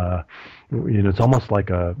made. It's almost like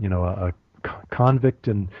a convict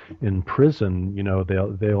in prison.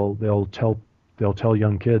 They'll tell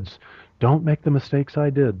young kids, don't make the mistakes I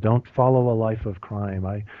did. Don't follow a life of crime.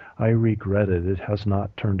 I regret it. It has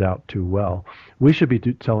not turned out too well. We should be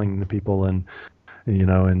telling the people in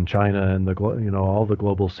China and all the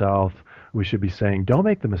global South, we should be saying, don't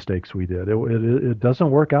make the mistakes we did. It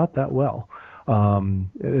doesn't work out that well.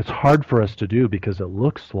 It's hard for us to do because it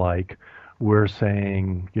looks like we're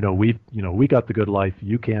saying, we got the good life,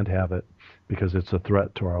 you can't have it because it's a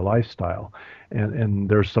threat to our lifestyle. And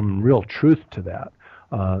there's some real truth to that.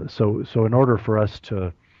 So in order for us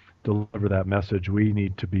to deliver that message, we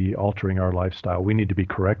need to be altering our lifestyle. We need to be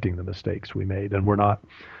correcting the mistakes we made, and we're not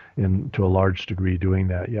to a large degree doing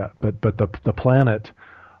that yet. But the planet,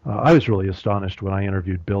 I was really astonished when I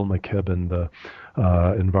interviewed Bill McKibben, the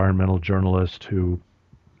environmental journalist who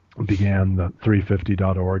began the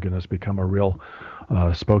 350.org and has become a real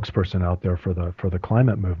spokesperson out there for the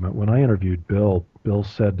climate movement. When I interviewed Bill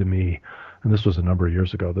said to me, and this was a number of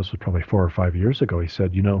years ago, this was probably 4 or 5 years ago, he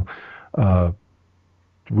said, we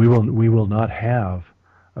will not have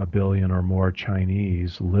 1 billion or more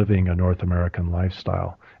Chinese living a North American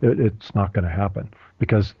lifestyle. It's not going to happen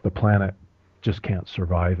because the planet just can't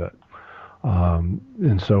survive it.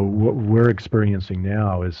 And so what we're experiencing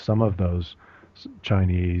now is some of those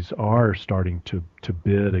Chinese are starting to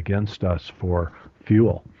bid against us for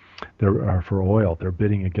fuel, for oil. They're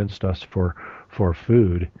bidding against us for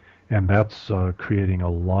food. And that's creating a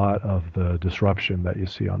lot of the disruption that you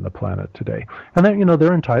see on the planet today. And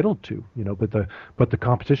they're entitled to, but the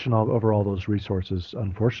competition over all those resources,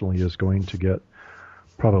 unfortunately, is going to get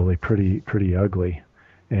probably pretty ugly.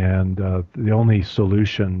 And the only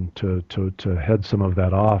solution to head some of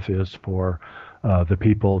that off is for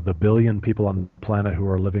the billion people on the planet who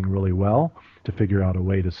are living really well to figure out a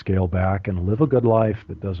way to scale back and live a good life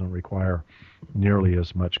that doesn't require nearly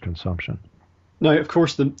as much consumption. Now, of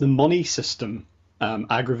course, the money system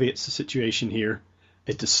aggravates the situation here.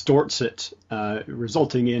 It distorts it,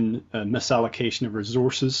 resulting in a misallocation of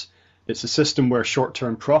resources. It's a system where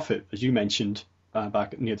short-term profit, as you mentioned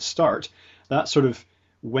back near the start, that sort of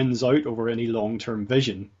wins out over any long-term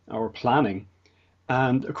vision or planning.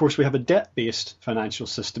 And, of course, we have a debt-based financial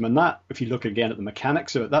system. And that, if you look again at the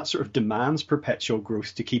mechanics of it, that sort of demands perpetual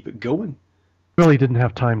growth to keep it going. Really didn't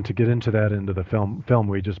have time to get into the film.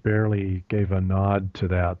 We just barely gave a nod to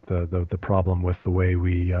that, the problem with the way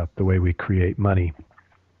we create money.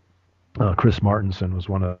 Chris Martenson was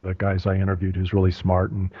one of the guys I interviewed who's really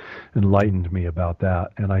smart and enlightened me about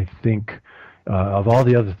that. And I think of all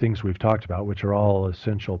the other things we've talked about, which are all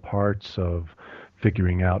essential parts of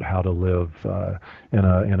figuring out how to live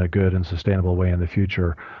in a good and sustainable way in the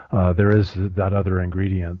future, there is that other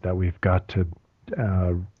ingredient that we've got to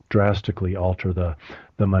drastically alter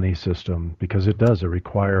the money system, because it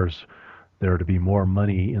requires there to be more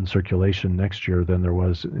money in circulation next year than there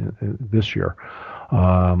was this year.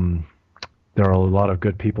 There are a lot of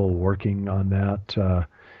good people working on that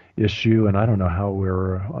issue, and I don't know how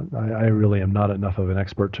I really am not enough of an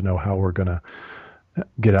expert to know how we're going to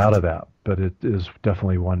get out of that, but it is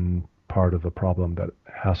definitely one part of the problem that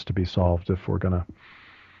has to be solved if we're going to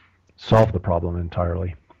solve the problem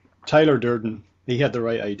entirely. Tyler Durden, he had the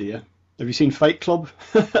right idea. Have you seen Fight Club?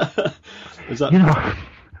 Is that...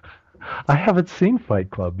 I haven't seen Fight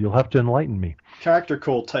Club. You'll have to enlighten me. Character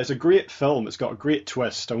called... It's a great film. It's got a great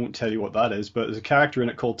twist. I won't tell you what that is, but there's a character in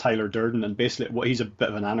it called Tyler Durden, and basically he's a bit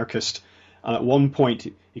of an anarchist. And at one point,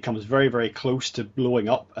 he comes very, very close to blowing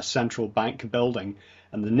up a central bank building.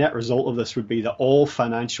 And the net result of this would be that all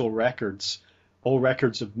financial records, all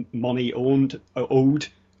records of money owed,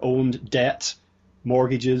 debt,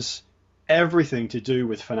 mortgages, everything to do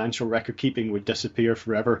with financial record keeping would disappear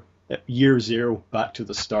forever. At year zero, back to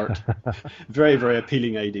the start. Very, very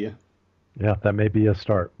appealing idea. Yeah, that may be a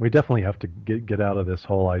start. We definitely have to get out of this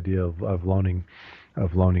whole idea of loaning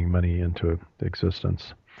money into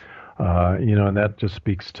existence. And that just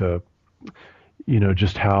speaks to,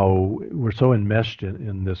 just how we're so enmeshed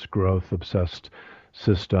in this growth-obsessed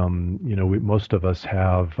system. Most of us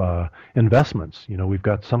have investments. We've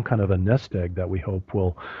got some kind of a nest egg that we hope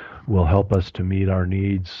will help us to meet our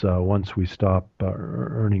needs once we stop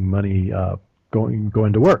earning money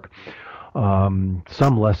going to work.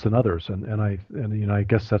 Some less than others, and I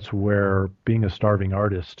guess that's where, being a starving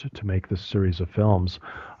artist to make this series of films,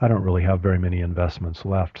 I don't really have very many investments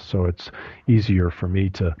left. So it's easier for me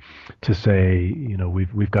to say,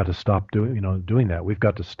 we've got to stop doing that. We've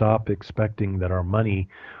got to stop expecting that our money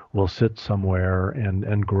will sit somewhere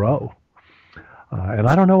and grow. And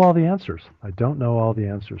I don't know all the answers. I don't know all the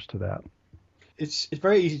answers to that. It's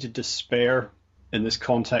very easy to despair in this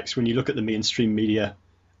context when you look at the mainstream media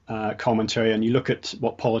commentary and you look at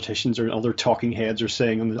what politicians or other talking heads are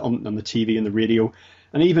saying on the TV and the radio,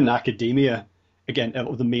 and even academia, again,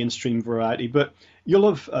 of the mainstream variety. But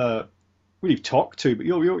you'll have, we've talked to, but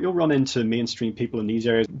you'll run into mainstream people in these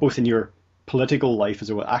areas, both in your political life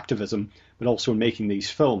as well, activism, but also in making these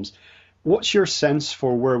films. What's your sense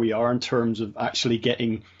for where we are in terms of actually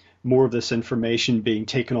getting more of this information being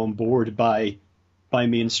taken on board by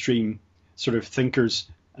mainstream sort of thinkers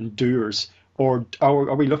and doers? Or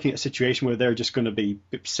are we looking at a situation where they're just going to be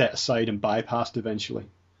set aside and bypassed eventually?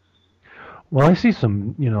 Well, I see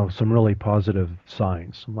some really positive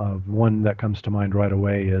signs. One that comes to mind right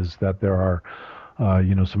away is that there are,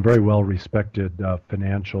 some very well-respected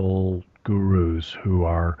financial gurus who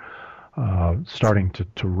are starting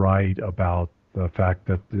to write about the fact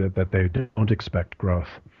that they don't expect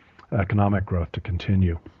economic growth to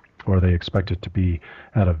continue, or they expect it to be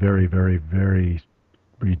at a very, very, very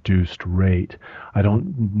reduced rate. I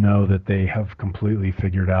don't know that they have completely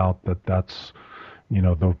figured out that that's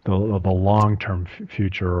the long-term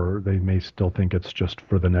future, or they may still think it's just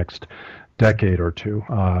for the next decade or two.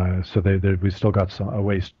 So we still got a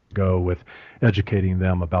ways to go with educating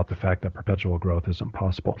them about the fact that perpetual growth isn't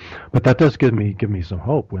possible. But that does give me some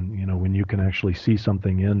hope when you can actually see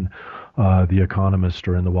something in The Economist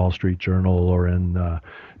or in the Wall Street Journal or in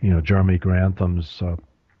Jeremy Grantham's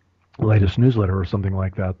latest newsletter or something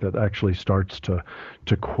like that actually starts to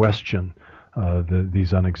question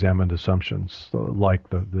these unexamined assumptions, like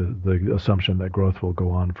the assumption that growth will go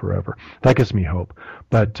on forever. That gives me hope.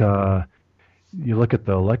 But you look at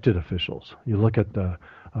the elected officials. You look at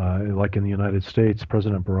like in the United States,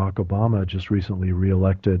 President Barack Obama just recently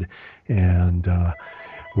reelected, and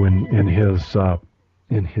when in his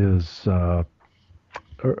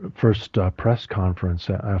first press conference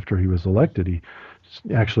after he was elected, he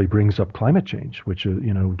actually brings up climate change, which is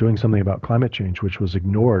doing something about climate change, which was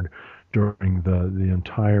ignored during the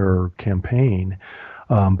entire campaign.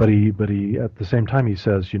 But he at the same time he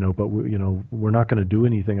says, but we're not going to do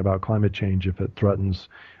anything about climate change if it threatens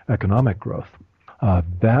economic growth.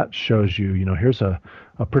 That shows you, here's a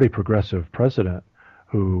pretty progressive president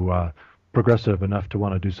who progressive enough to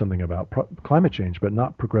want to do something about climate change, but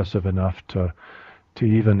not progressive enough to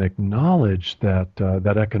even acknowledge that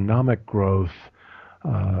economic growth.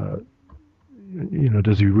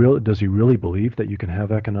 Does he really believe that you can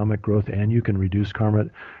have economic growth and you can reduce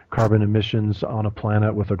carbon emissions on a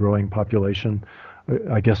planet with a growing population?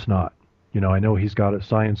 I guess not. I know he's got a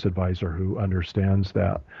science advisor who understands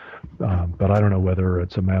that, but I don't know whether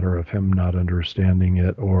it's a matter of him not understanding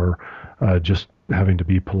it or just having to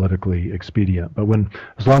be politically expedient. But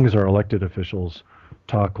as long as our elected officials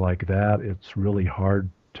talk like that, it's really hard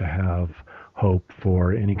to have hope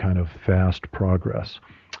for any kind of fast progress.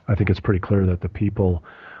 I think it's pretty clear that the people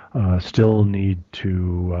still need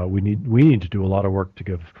to. We need to do a lot of work to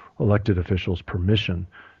give elected officials permission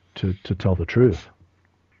to tell the truth.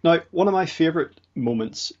 Now, one of my favorite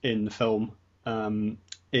moments in the film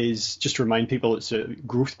is, just to remind people, it's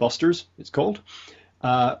Growthbusters. It's called.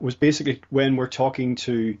 Was basically when we're having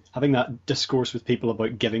that discourse with people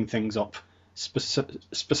about giving things up,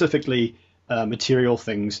 specifically material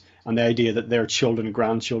things, and the idea that their children and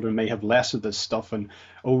grandchildren may have less of this stuff, and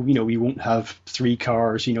we won't have 3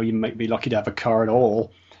 cars, you might be lucky to have a car at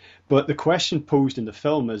all. But the question posed in the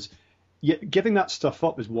film is, giving that stuff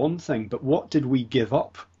up is one thing, but what did we give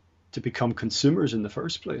up to become consumers in the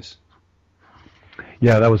first place?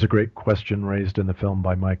 Yeah, that was a great question raised in the film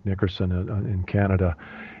by Mike Nickerson in Canada,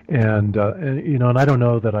 and I don't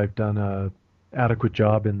know that I've done a adequate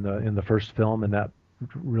job in the first film, and that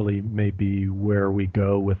really may be where we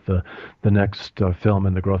go with the next film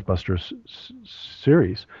in the Growthbusters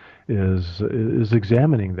series, is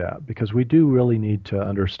examining that, because we do really need to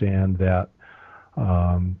understand that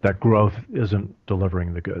that growth isn't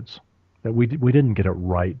delivering the goods. That we didn't get it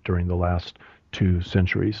right during the last 2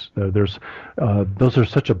 centuries. Those are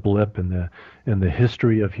such a blip in the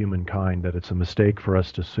history of humankind that it's a mistake for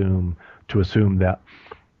us to assume that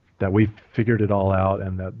we've figured it all out,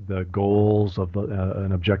 and that the goals of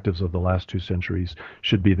and objectives of the last 2 centuries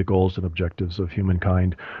should be the goals and objectives of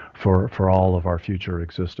humankind for all of our future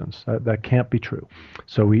existence. That can't be true.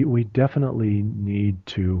 So we definitely need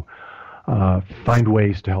to find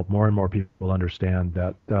ways to help more and more people understand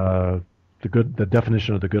that the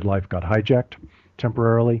definition of the good life got hijacked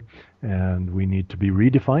temporarily, and we need to be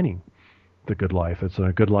redefining the good life. It's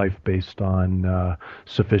a good life based on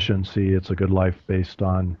sufficiency. It's a good life based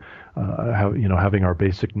on having our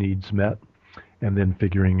basic needs met, and then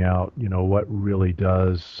figuring out what really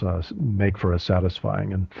does make for a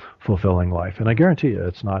satisfying and fulfilling life. And I guarantee you,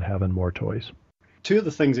 it's not having more toys. 2 of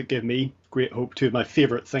the things that give me great hope, 2 of my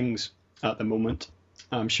favorite things at the moment,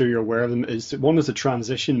 I'm sure you're aware of them, one is the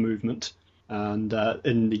transition movement. And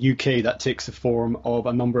in the UK, that takes the form of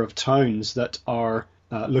a number of towns that are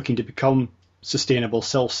looking to become sustainable,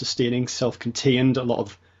 self-sustaining, self-contained, a lot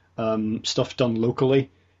of stuff done locally,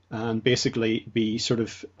 and basically be sort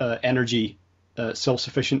of energy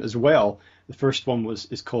self-sufficient as well. The first one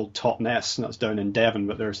is called Totnes, and that's down in Devon,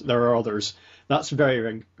 but there are others. That's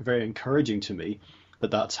very, very encouraging to me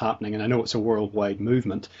that that's happening, and I know it's a worldwide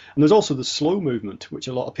movement. And there's also the slow movement, which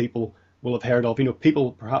a lot of people will have heard of. You know,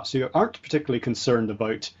 people perhaps who aren't particularly concerned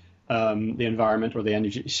about the environment or the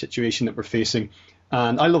energy situation that we're facing.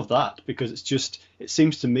 And I love that because it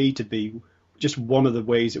seems to me to be just one of the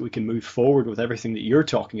ways that we can move forward with everything that you're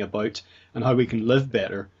talking about and how we can live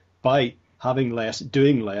better by having less,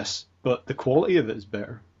 doing less, but the quality of it is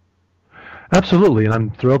better. Absolutely, and I'm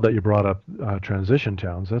thrilled that you brought up transition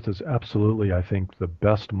towns. That is absolutely, I think, the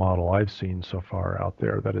best model I've seen so far out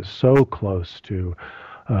there that is so close to,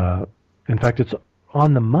 in fact, it's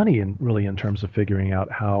on the money in terms of figuring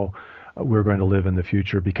out how we're going to live in the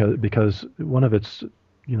future, because one of its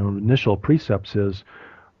initial precepts is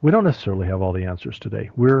we don't necessarily have all the answers today.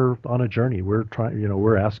 We're on a journey. We're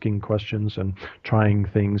we're asking questions and trying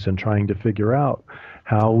things and trying to figure out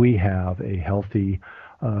how we have a healthy,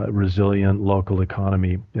 resilient local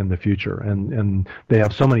economy in the future. And they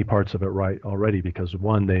have so many parts of it right already, because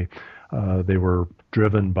one, they were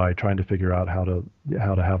driven by trying to figure out how to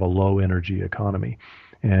have a low energy economy.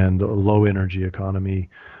 And a low energy economy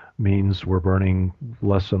means we're burning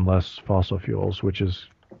less and less fossil fuels, which is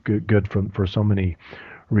good for so many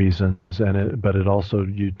reasons, but it also,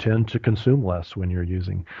 you tend to consume less when you're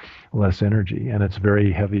using less energy, and it's very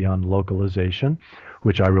heavy on localization,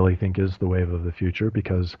 which I really think is the wave of the future,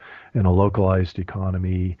 because in a localized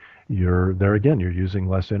economy, you're using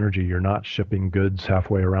less energy. You're not shipping goods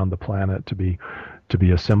halfway around the planet to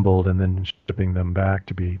be assembled and then shipping them back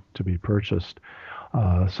to be purchased.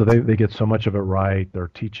 So they get so much of it right. They're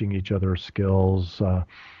teaching each other skills,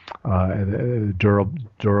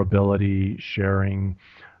 durability, sharing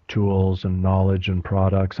tools and knowledge and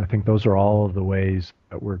products. I think those are all of the ways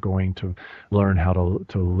that we're going to learn how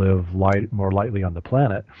to live more lightly on the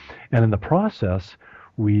planet. And in the process,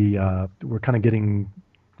 we're kind of getting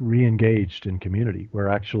re-engaged in community. We're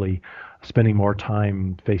actually spending more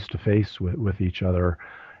time face to face with each other.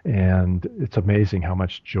 And it's amazing how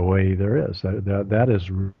much joy there is. That is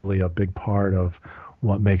really a big part of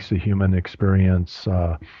what makes the human experience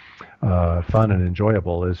fun and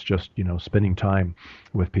enjoyable, is just spending time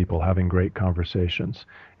with people, having great conversations.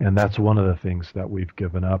 And that's one of the things that we've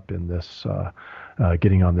given up in this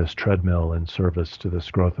getting on this treadmill in service to this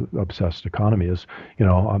growth obsessed economy. Is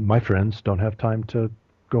my friends don't have time to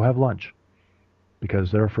go have lunch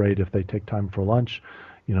because they're afraid if they take time for lunch,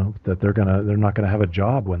 that they're not gonna have a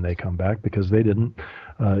job when they come back, because they didn't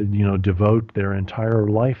devote their entire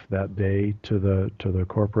life that day to the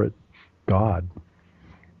corporate god.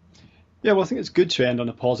 Yeah, well, I think it's good to end on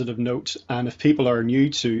a positive note. And if people are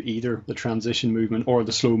new to either the transition movement or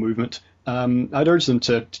the slow movement, I'd urge them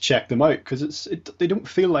to check them out, because they don't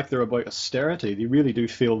feel like they're about austerity. They really do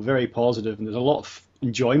feel very positive, and there's a lot of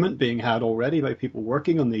enjoyment being had already by people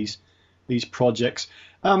working on these projects.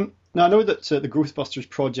 Now, I know that the Growthbusters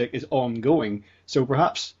project is ongoing, so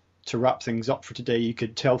perhaps to wrap things up for today, you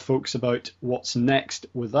could tell folks about what's next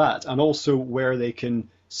with that, and also where they can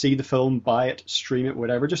see the film, buy it, stream it,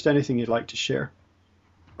 whatever, just anything you'd like to share.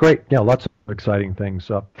 Great. Yeah, lots of exciting things.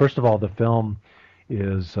 First of all, the film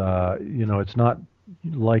is, it's not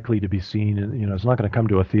likely to be seen, it's not going to come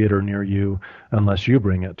to a theater near you unless you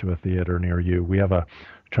bring it to a theater near you. We have a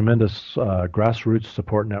tremendous grassroots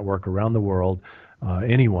support network around the world.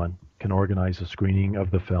 Anyone can organize a screening of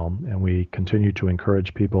the film, and we continue to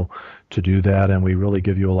encourage people to do that, and we really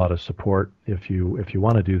give you a lot of support if you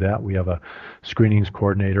want to do that. We have a screenings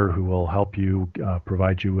coordinator who will help you,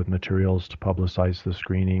 provide you with materials to publicize the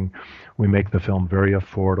screening. We make the film very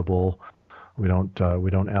affordable. We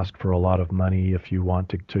don't ask for a lot of money if you want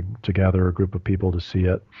to gather a group of people to see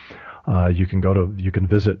it. You can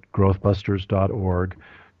visit growthbusters.org.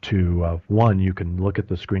 You can look at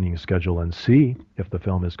the screening schedule and see if the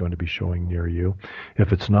film is going to be showing near you.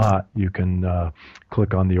 If it's not, you can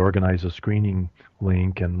click on the Organize a Screening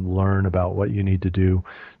link and learn about what you need to do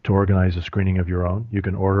to organize a screening of your own. You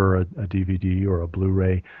can order a DVD or a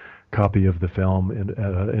Blu-ray copy of the film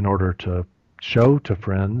in order to show to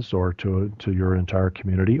friends or to your entire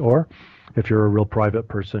community. Or if you're a real private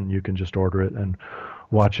person, you can just order it and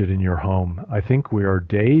watch it in your home. I think we are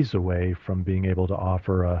days away from being able to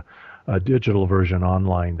offer a digital version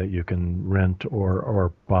online that you can rent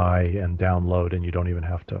or buy and download, and you don't even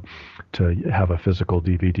have to have a physical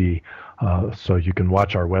DVD. So you can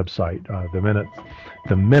watch our website.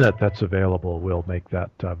 The minute that's available, we'll make that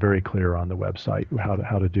very clear on the website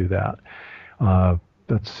how to do that.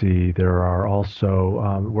 Let's see. There are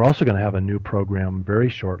also we're also going to have a new program very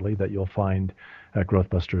shortly that you'll find at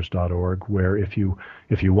growthbusters.org, where if you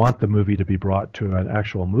want the movie to be brought to an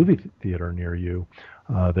actual movie theater near you,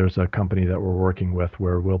 there's a company that we're working with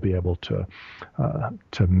where we'll be able to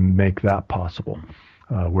make that possible,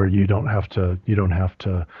 where you don't have to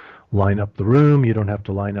line up the room, you don't have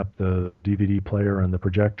to line up the DVD player and the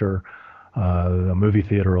projector. The movie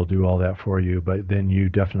theater will do all that for you, but then you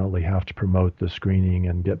definitely have to promote the screening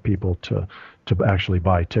and get people to actually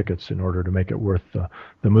buy tickets in order to make it worth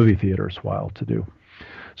the movie theater's while to do.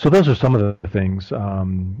 So those are some of the things.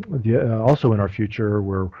 Also in our future,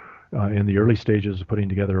 we're in the early stages of putting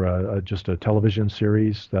together just a television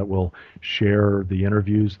series that will share the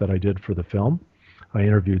interviews that I did for the film. I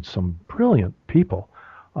interviewed some brilliant people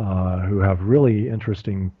who have really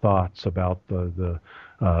interesting thoughts about the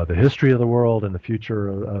history of the world and the future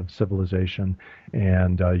of civilization,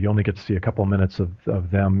 and you only get to see a couple minutes of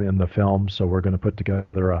them in the film. So we're going to put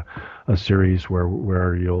together a series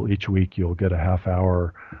where each week you'll get a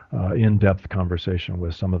half-hour in-depth conversation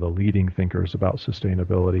with some of the leading thinkers about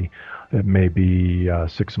sustainability. It may be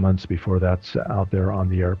 6 months before that's out there on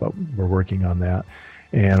the air, but we're working on that,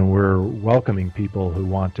 and we're welcoming people who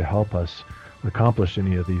want to help us accomplish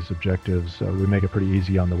any of these objectives. We make it pretty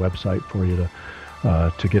easy on the website for you to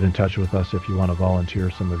get in touch with us if you want to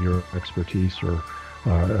volunteer some of your expertise or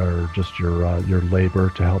just your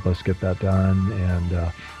labor to help us get that done. And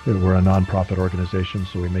we're a nonprofit organization,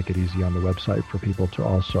 so we make it easy on the website for people to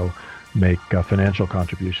also make financial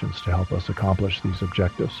contributions to help us accomplish these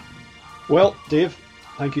objectives. Well, Dave,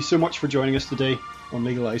 thank you so much for joining us today on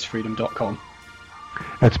LegalizeFreedom.com.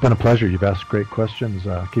 It's been a pleasure. You've asked great questions.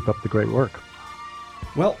 Keep up the great work.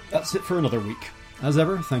 Well, that's it for another week. As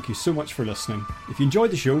ever, thank you so much for listening. If you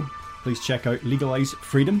enjoyed the show, please check out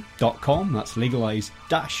LegalizeFreedom.com. That's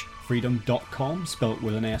legalize-freedom.com, spelled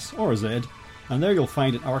with an S or a Z. And there you'll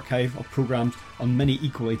find an archive of programs on many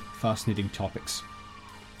equally fascinating topics.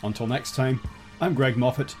 Until next time, I'm Greg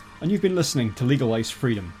Moffat, and you've been listening to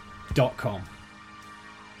LegalizeFreedom.com.